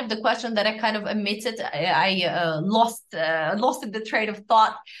side of the question that I kind of omitted. I lost in the train of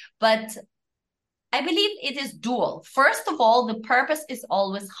thought, but I believe it is dual. First of all, the purpose is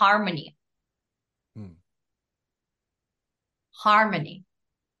always harmony. Harmony.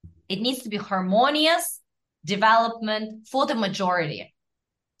 It needs to be harmonious development for the majority.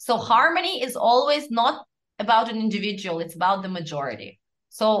 So harmony is always not about an individual, it's about the majority.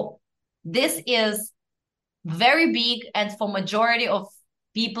 So this is very big, and for majority of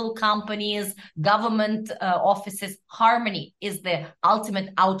people, companies, government offices, harmony is the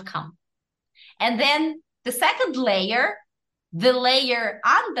ultimate outcome. And then the second layer, the layer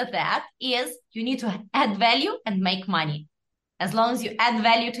under that, is you need to add value and make money. As long as you add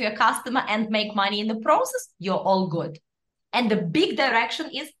value to your customer and make money in the process, you're all good. And the big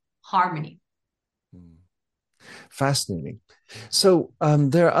direction is harmony. Fascinating. So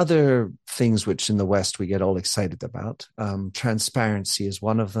there are other things which in the West we get all excited about. Transparency is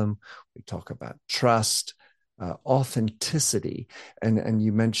one of them. We talk about trust. Authenticity, and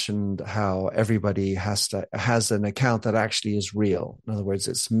you mentioned how everybody has an account that actually is real. In other words,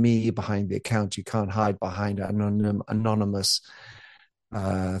 it's me behind the account. You can't hide behind anonymous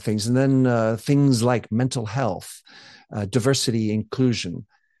things. And then things like mental health, diversity, inclusion.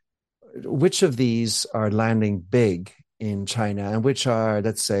 Which of these are landing big in China, and which are,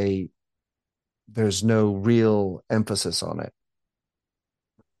 let's say, there's no real emphasis on it?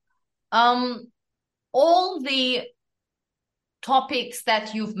 All the topics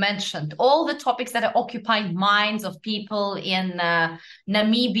that you've mentioned, all the topics that are occupying minds of people in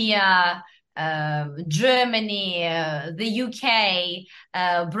Namibia, Germany, the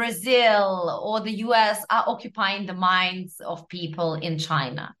UK, Brazil, or the US are occupying the minds of people in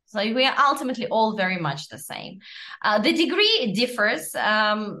China. So we are ultimately all very much the same. The degree differs.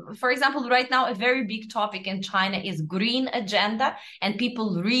 For example, right now, a very big topic in China is green agenda, and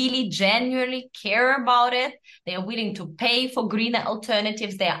people really genuinely care about it. They are willing to pay for greener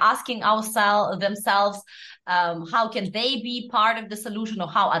alternatives. They are asking themselves, how can they be part of the solution, or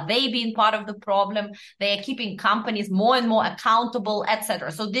how are they being part of the problem? They are keeping companies more and more accountable,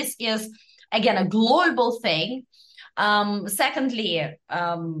 etc. So this is, again, a global thing. Secondly,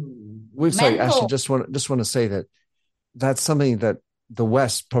 Ashley, just want to say that that's something that the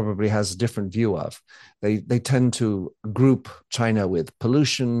West probably has a different view of. They tend to group China with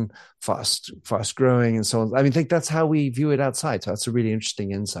pollution, fast growing, and so on. I think that's how we view it outside. So that's a really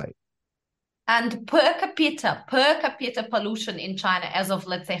interesting insight. And per capita pollution in China, as of,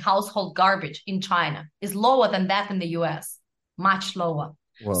 let's say, household garbage in China, is lower than that in the US, much lower.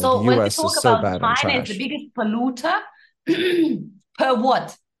 Well, so the when US we talk is so about bad China is the biggest polluter per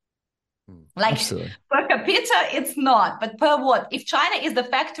what? Like Absolutely. Per capita, it's not, but per what? If China is the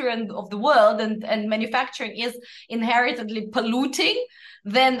factory of the world and manufacturing is inherently polluting,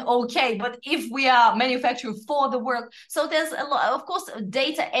 then okay. But if we are manufacturing for the world, so there's a lot, of course,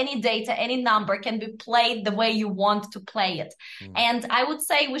 data, any number can be played the way you want to play it. And I would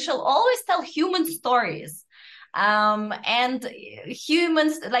say we shall always tell human stories. And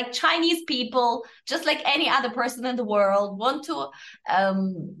humans, like Chinese people, just like any other person in the world, want to,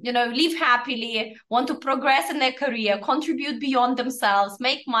 live happily, want to progress in their career, contribute beyond themselves,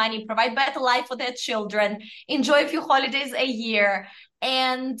 make money, provide better life for their children, enjoy a few holidays a year,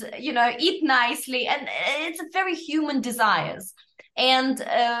 and, eat nicely. And it's a very human desires. And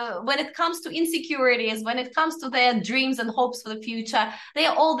when it comes to insecurities, when it comes to their dreams and hopes for the future, they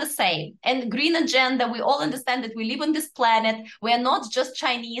are all the same. And green agenda, we all understand that we live on this planet. We are not just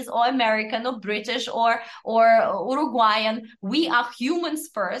Chinese or American or British or Uruguayan. We are humans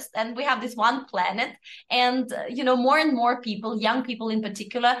first, and we have this one planet. And, more and more people, young people in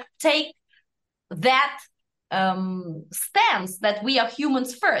particular, take that stance that we are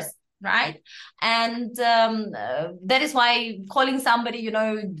humans first. Right. And that is why calling somebody, you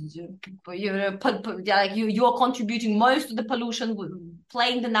are contributing most to the pollution,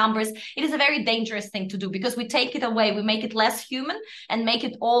 playing the numbers. It is a very dangerous thing to do, because we take it away. We make it less human and make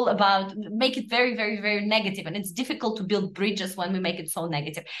it very, very, very negative. And it's difficult to build bridges when we make it so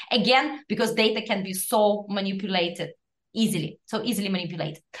negative. Again, because data can be so manipulated. Easily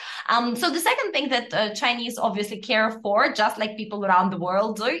manipulated. So the second thing that Chinese obviously care for, just like people around the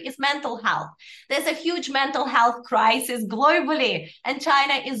world do, is mental health. There's a huge mental health crisis globally, and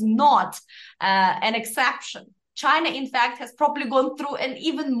China is not an exception. China, in fact, has probably gone through an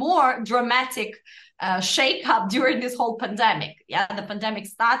even more dramatic shakeup during this whole pandemic. Yeah, the pandemic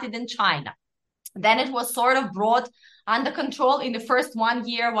started in China. Then it was sort of brought under control in the first 1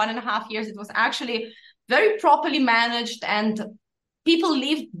 year, 1.5 years. It was actually very properly managed, and people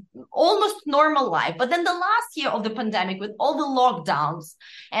lived almost normal life. But then the last year of the pandemic, with all the lockdowns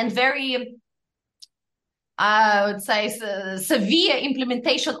and very, I would say, severe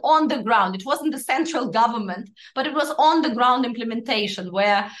implementation on the ground. It wasn't the central government, but it was on the ground implementation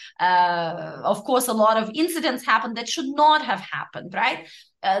where, of course, a lot of incidents happened that should not have happened, right?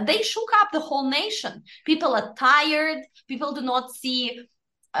 They shook up the whole nation. People are tired. People do not see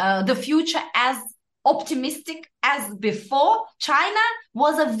the future as optimistic as before. China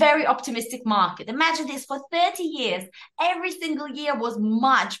was a very optimistic market. Imagine this, for 30 years, every single year was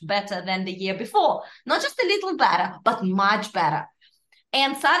much better than the year before. Not just a little better, but much better.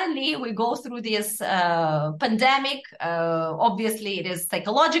 And suddenly we go through this pandemic. Obviously, it is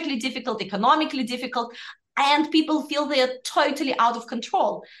psychologically difficult, economically difficult. And people feel they are totally out of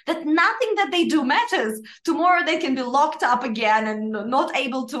control, that nothing that they do matters. Tomorrow they can be locked up again and not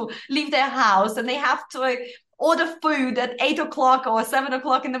able to leave their house, and they have to order food at 8 o'clock or 7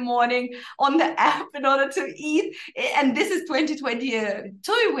 o'clock in the morning on the app in order to eat. And this is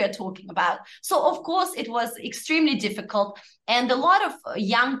 2022 we're talking about. So of course it was extremely difficult. And a lot of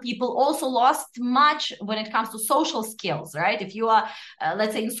young people also lost much when it comes to social skills, right? If you are,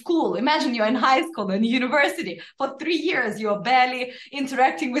 let's say, in school, imagine you're in high school and university for 3 years, you're barely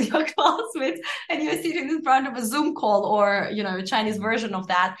interacting with your classmates, and you're sitting in front of a Zoom call or, a Chinese version of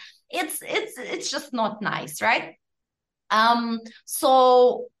that. It's just not nice, right?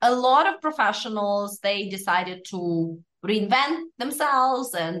 So a lot of professionals, they decided to reinvent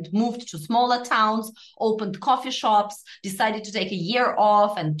themselves and moved to smaller towns, opened coffee shops, decided to take a year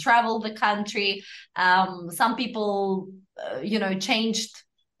off and travel the country. Some people, changed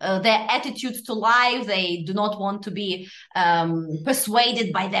their attitudes to life. They do not want to be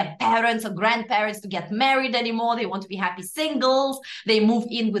persuaded by their parents or grandparents to get married anymore. They want to be happy singles. They move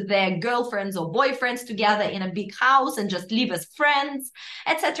in with their girlfriends or boyfriends together in a big house and just live as friends,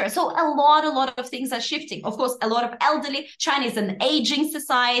 etc. So a lot of things are shifting. Of course, a lot of elderly. China is an aging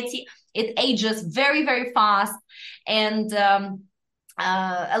society. It ages very, very fast. And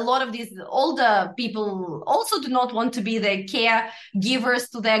a lot of these older people also do not want to be the caregivers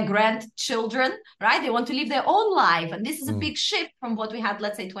to their grandchildren, right? They want to live their own life. And this is a big shift from what we had,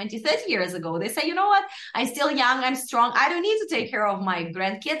 let's say, 20, 30 years ago. They say, you know what? I'm still young. I'm strong. I don't need to take care of my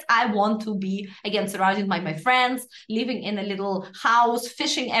grandkids. I want to be, again, surrounded by my friends, living in a little house,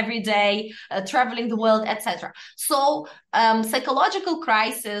 fishing every day, traveling the world, etc. So psychological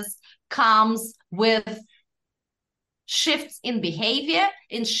crisis comes with shifts in behavior,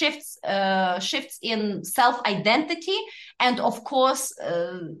 in shifts in self-identity, and of course,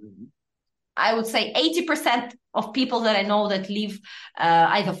 I would say 80% of people that I know that live,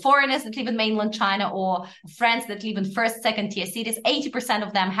 either foreigners that live in mainland China or friends that live in first, second tier cities, 80%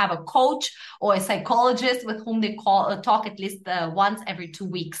 of them have a coach or a psychologist with whom they talk at least once every 2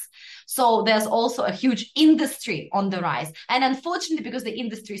 weeks. So there's also a huge industry on the rise. And unfortunately, because the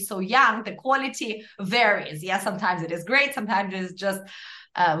industry is so young, the quality varies. Yeah, sometimes it is great. Sometimes it is just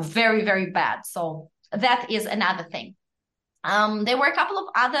very, very bad. So that is another thing. There were a couple of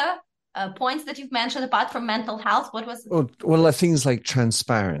other points that you've mentioned apart from mental health. What was well, things like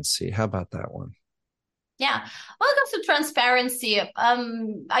transparency. How about that one? Yeah. When it comes to transparency,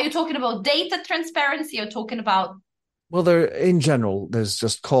 are you talking about data transparency or talking about? Well, in general, there's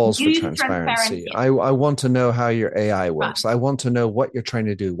just calls for transparency. I want to know how your AI works. Right. I want to know what you're trying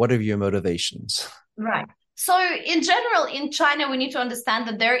to do. What are your motivations? Right. So in general, in China, we need to understand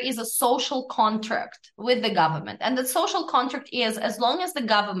that there is a social contract with the government. And the social contract is, as long as the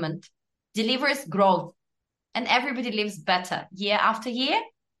government delivers growth and everybody lives better year after year,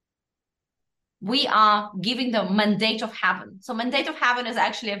 we are giving the mandate of heaven. So mandate of heaven is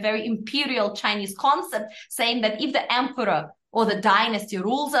actually a very imperial Chinese concept saying that if the emperor or the dynasty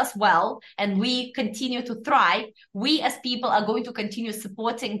rules us well and we continue to thrive, we as people are going to continue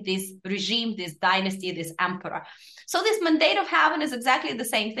supporting this regime, this dynasty, this emperor. So this mandate of heaven is exactly the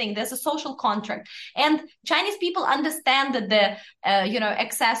same thing. There's a social contract. And Chinese people understand that the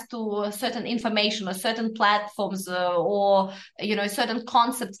access to certain information or certain platforms or certain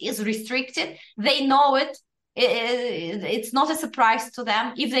concepts is restricted. They know it. It's not a surprise to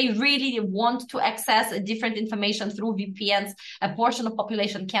them. If they really want to access a different information through VPNs, a portion of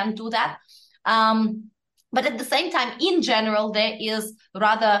population can do that. But at the same time, in general, there is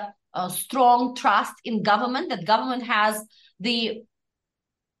rather a strong trust in government, that government has the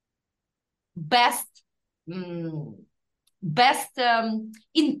best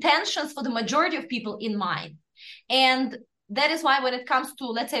intentions for the majority of people in mind. And that is why when it comes to,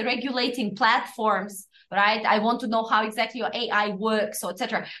 let's say, regulating platforms, right? I want to know how exactly your AI works, or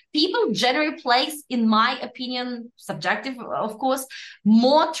etc. People generally place, in my opinion, subjective, of course,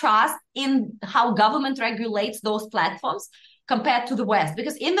 more trust in how government regulates those platforms compared to the West.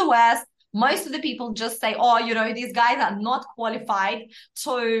 Because in the West, most of the people just say, these guys are not qualified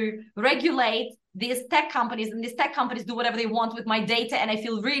to regulate these tech companies, and these tech companies do whatever they want with my data, and I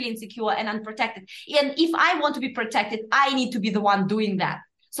feel really insecure and unprotected. And if I want to be protected, I need to be the one doing that.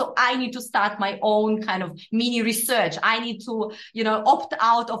 So I need to start my own kind of mini research. I need to, opt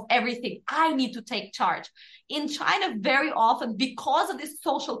out of everything. I need to take charge. In China, very often, because of this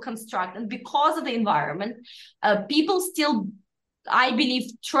social construct and because of the environment, people still, I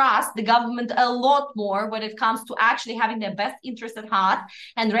believe, trust the government a lot more when it comes to actually having their best interest at heart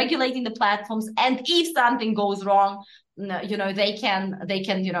and regulating the platforms. And if something goes wrong, they can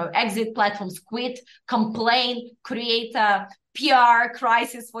exit platforms, quit, complain, create a PR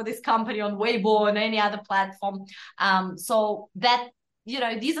crisis for this company on Weibo and any other platform. So that,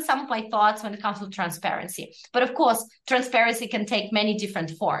 these are some of my thoughts when it comes to transparency. But of course, transparency can take many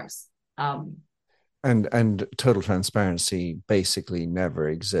different forms. And total transparency basically never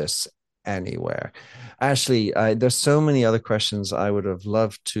exists anywhere. Ashley, there's so many other questions I would have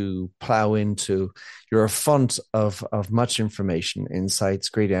loved to plow into. You're a font of much information, insights,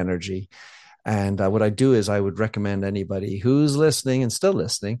 great energy. And what I do is I would recommend anybody who's listening and still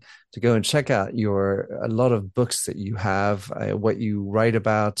listening to go and check out a lot of books that you have, what you write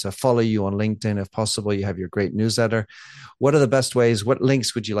about, follow you on LinkedIn if possible. You have your great newsletter. What are the best ways? What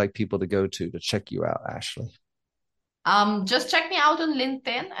links would you like people to go to check you out, Ashley? Just check me out on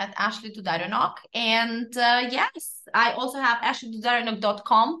LinkedIn at Ashley Dudarenok. And yes, I also have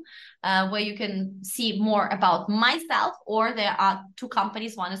ashleydudarenok.com where you can see more about myself, or there are two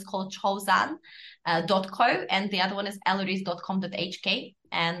companies. One is called Chosan.co and the other one is elleries.com.hk.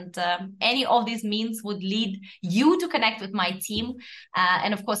 And any of these means would lead you to connect with my team.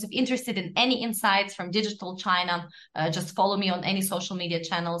 And of course, if interested in any insights from digital China, just follow me on any social media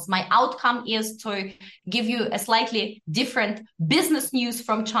channels. My outcome is to give you a slightly different business news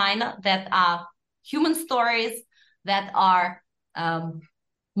from China that are human stories, that are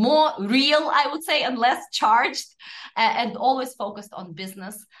more real, I would say, and less charged, and always focused on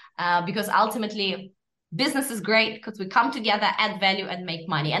business, because ultimately business is great because we come together, add value, and make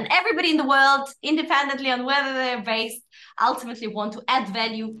money. And everybody in the world, independently on whether they're based, ultimately want to add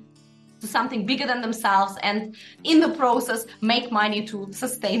value to something bigger than themselves, and in the process, make money to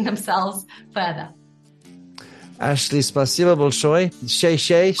sustain themselves further. Ashley, spasibo bolshoi. Shay,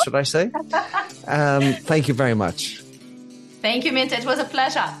 should I say? Thank you very much. Thank you, Minta. It was a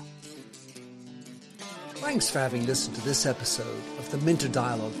pleasure. Thanks for having listened to this episode of the Minter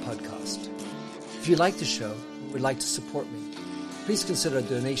Dialogue podcast. If you like the show and would like to support me, please consider a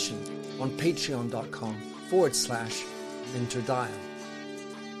donation on patreon.com/MinterDial.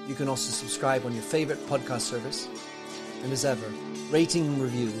 You can also subscribe on your favorite podcast service. And as ever, rating and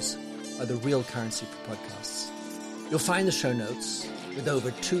reviews are the real currency for podcasts. You'll find the show notes with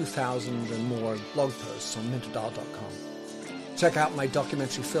over 2,000 and more blog posts on minterdial.com. Check out my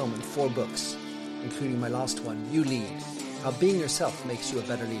documentary film and 4 books, including my last one, You Lead, How Being Yourself Makes You a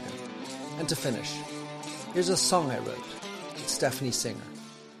Better Leader. And to finish, here's a song I wrote with Stephanie Singer,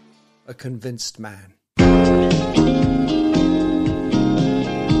 A Convinced Man.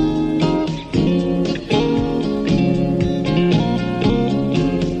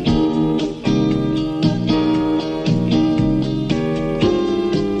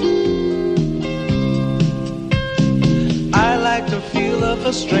 I like the feel of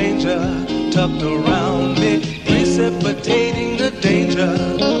a stranger tucked around me, precipitating the danger.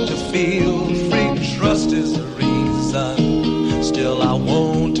 To feel free, trust is the reason. Still I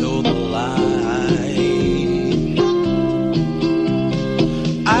won't toe the line.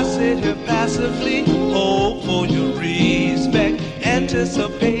 I sit here passively, hope for your respect,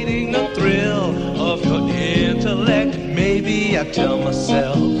 anticipating the thrill of your intellect. Maybe I tell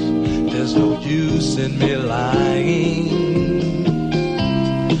myself there's no use in me lying.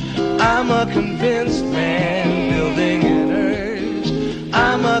 I'm a convinced man, building an urge.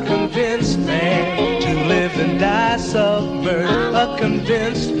 I'm a convinced man, to live and die submerged. A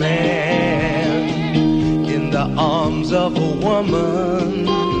convinced man, in the arms of a woman.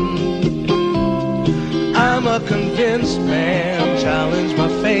 I'm a convinced man, challenge my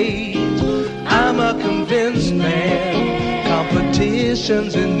fate. I'm a convinced man,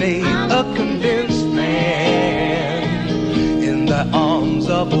 competition's innate. A convinced man, in the arms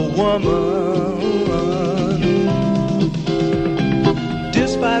of a woman.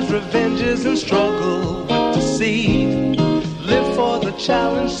 Despise revenges and struggle with deceit. Live for the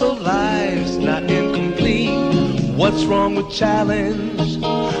challenge so life's not incomplete. What's wrong with challenge?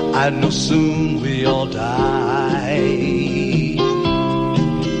 I know soon we all die.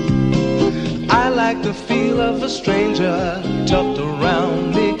 I like the feel of a stranger tucked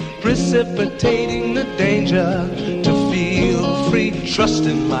around me, precipitating the danger. To feel free, trust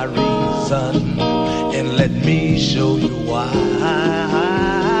in my reason, and let me show you why.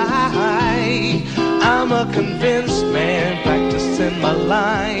 I'm a convinced man, practicing my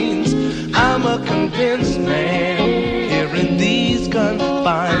lines. I'm a convinced man, here in these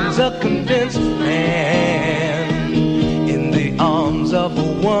confines. A convinced man, in the arms of a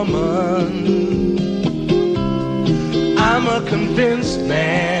woman. I'm a convinced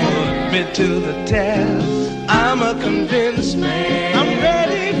man, admit to the test. I'm a convinced man, I'm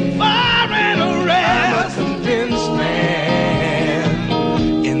ready for an arrest. I'm a convinced man,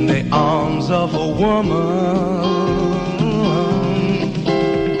 in the arms of a woman.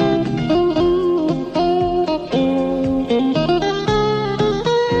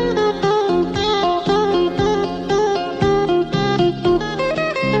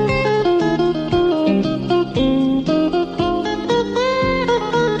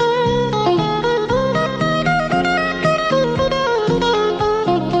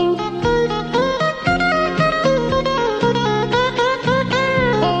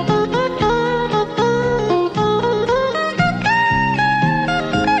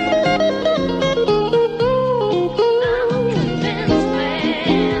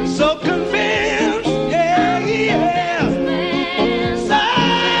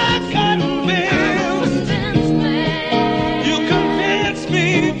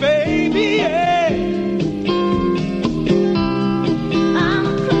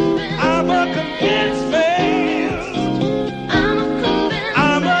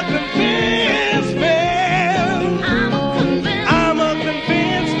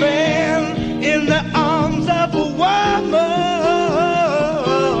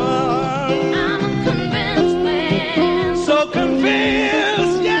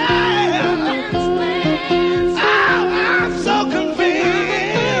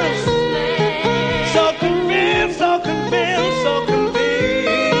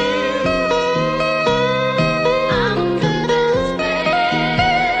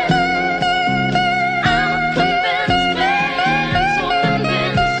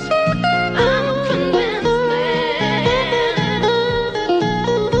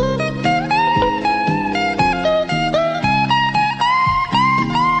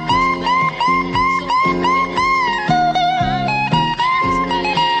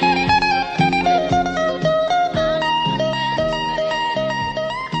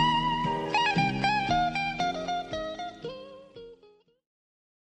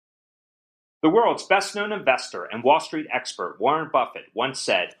 world's best-known investor and Wall Street expert Warren Buffett once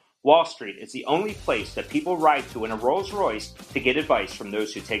said, "Wall Street is the only place that people ride to in a Rolls-Royce to get advice from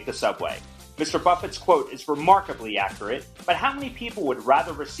those who take the subway." Mr. Buffett's quote is remarkably accurate, but how many people would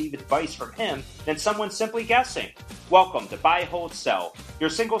rather receive advice from him than someone simply guessing? Welcome to Buy, Hold, Sell, your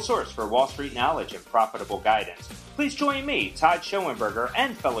single source for Wall Street knowledge and profitable guidance. Please join me, Todd Schoenberger,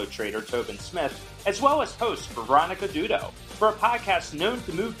 and fellow trader Tobin Smith, as well as host Veronica Dudo, for a podcast known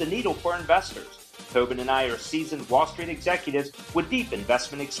to move the needle for investors. Tobin and I are seasoned Wall Street executives with deep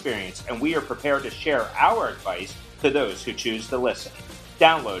investment experience, and we are prepared to share our advice to those who choose to listen.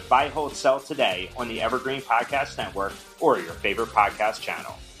 Download Buy, Hold, Sell today on the Evergreen Podcast Network or your favorite podcast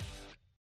channel.